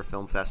Surf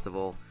Film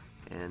Festival.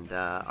 And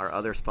our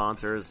other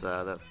sponsors,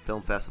 the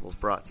film festival is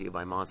brought to you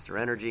by Monster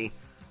Energy,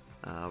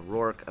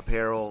 Rourke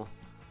Apparel,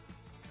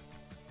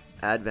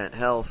 Advent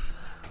Health,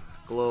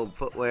 Globe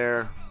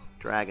Footwear,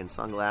 Dragon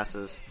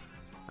Sunglasses.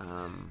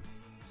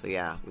 So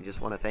yeah, we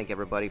just want to thank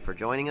everybody for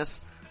joining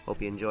us.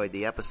 Hope you enjoyed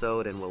the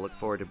episode, and we'll look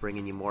forward to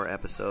bringing you more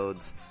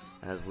episodes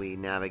as we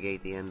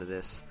navigate the end of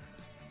this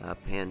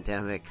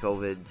pandemic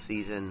COVID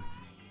season,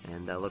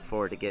 and look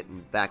forward to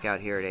getting back out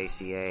here at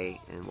ACA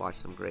and watch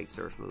some great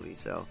surf movies.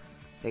 So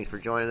thanks for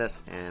joining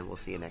us, and we'll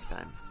see you next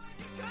time.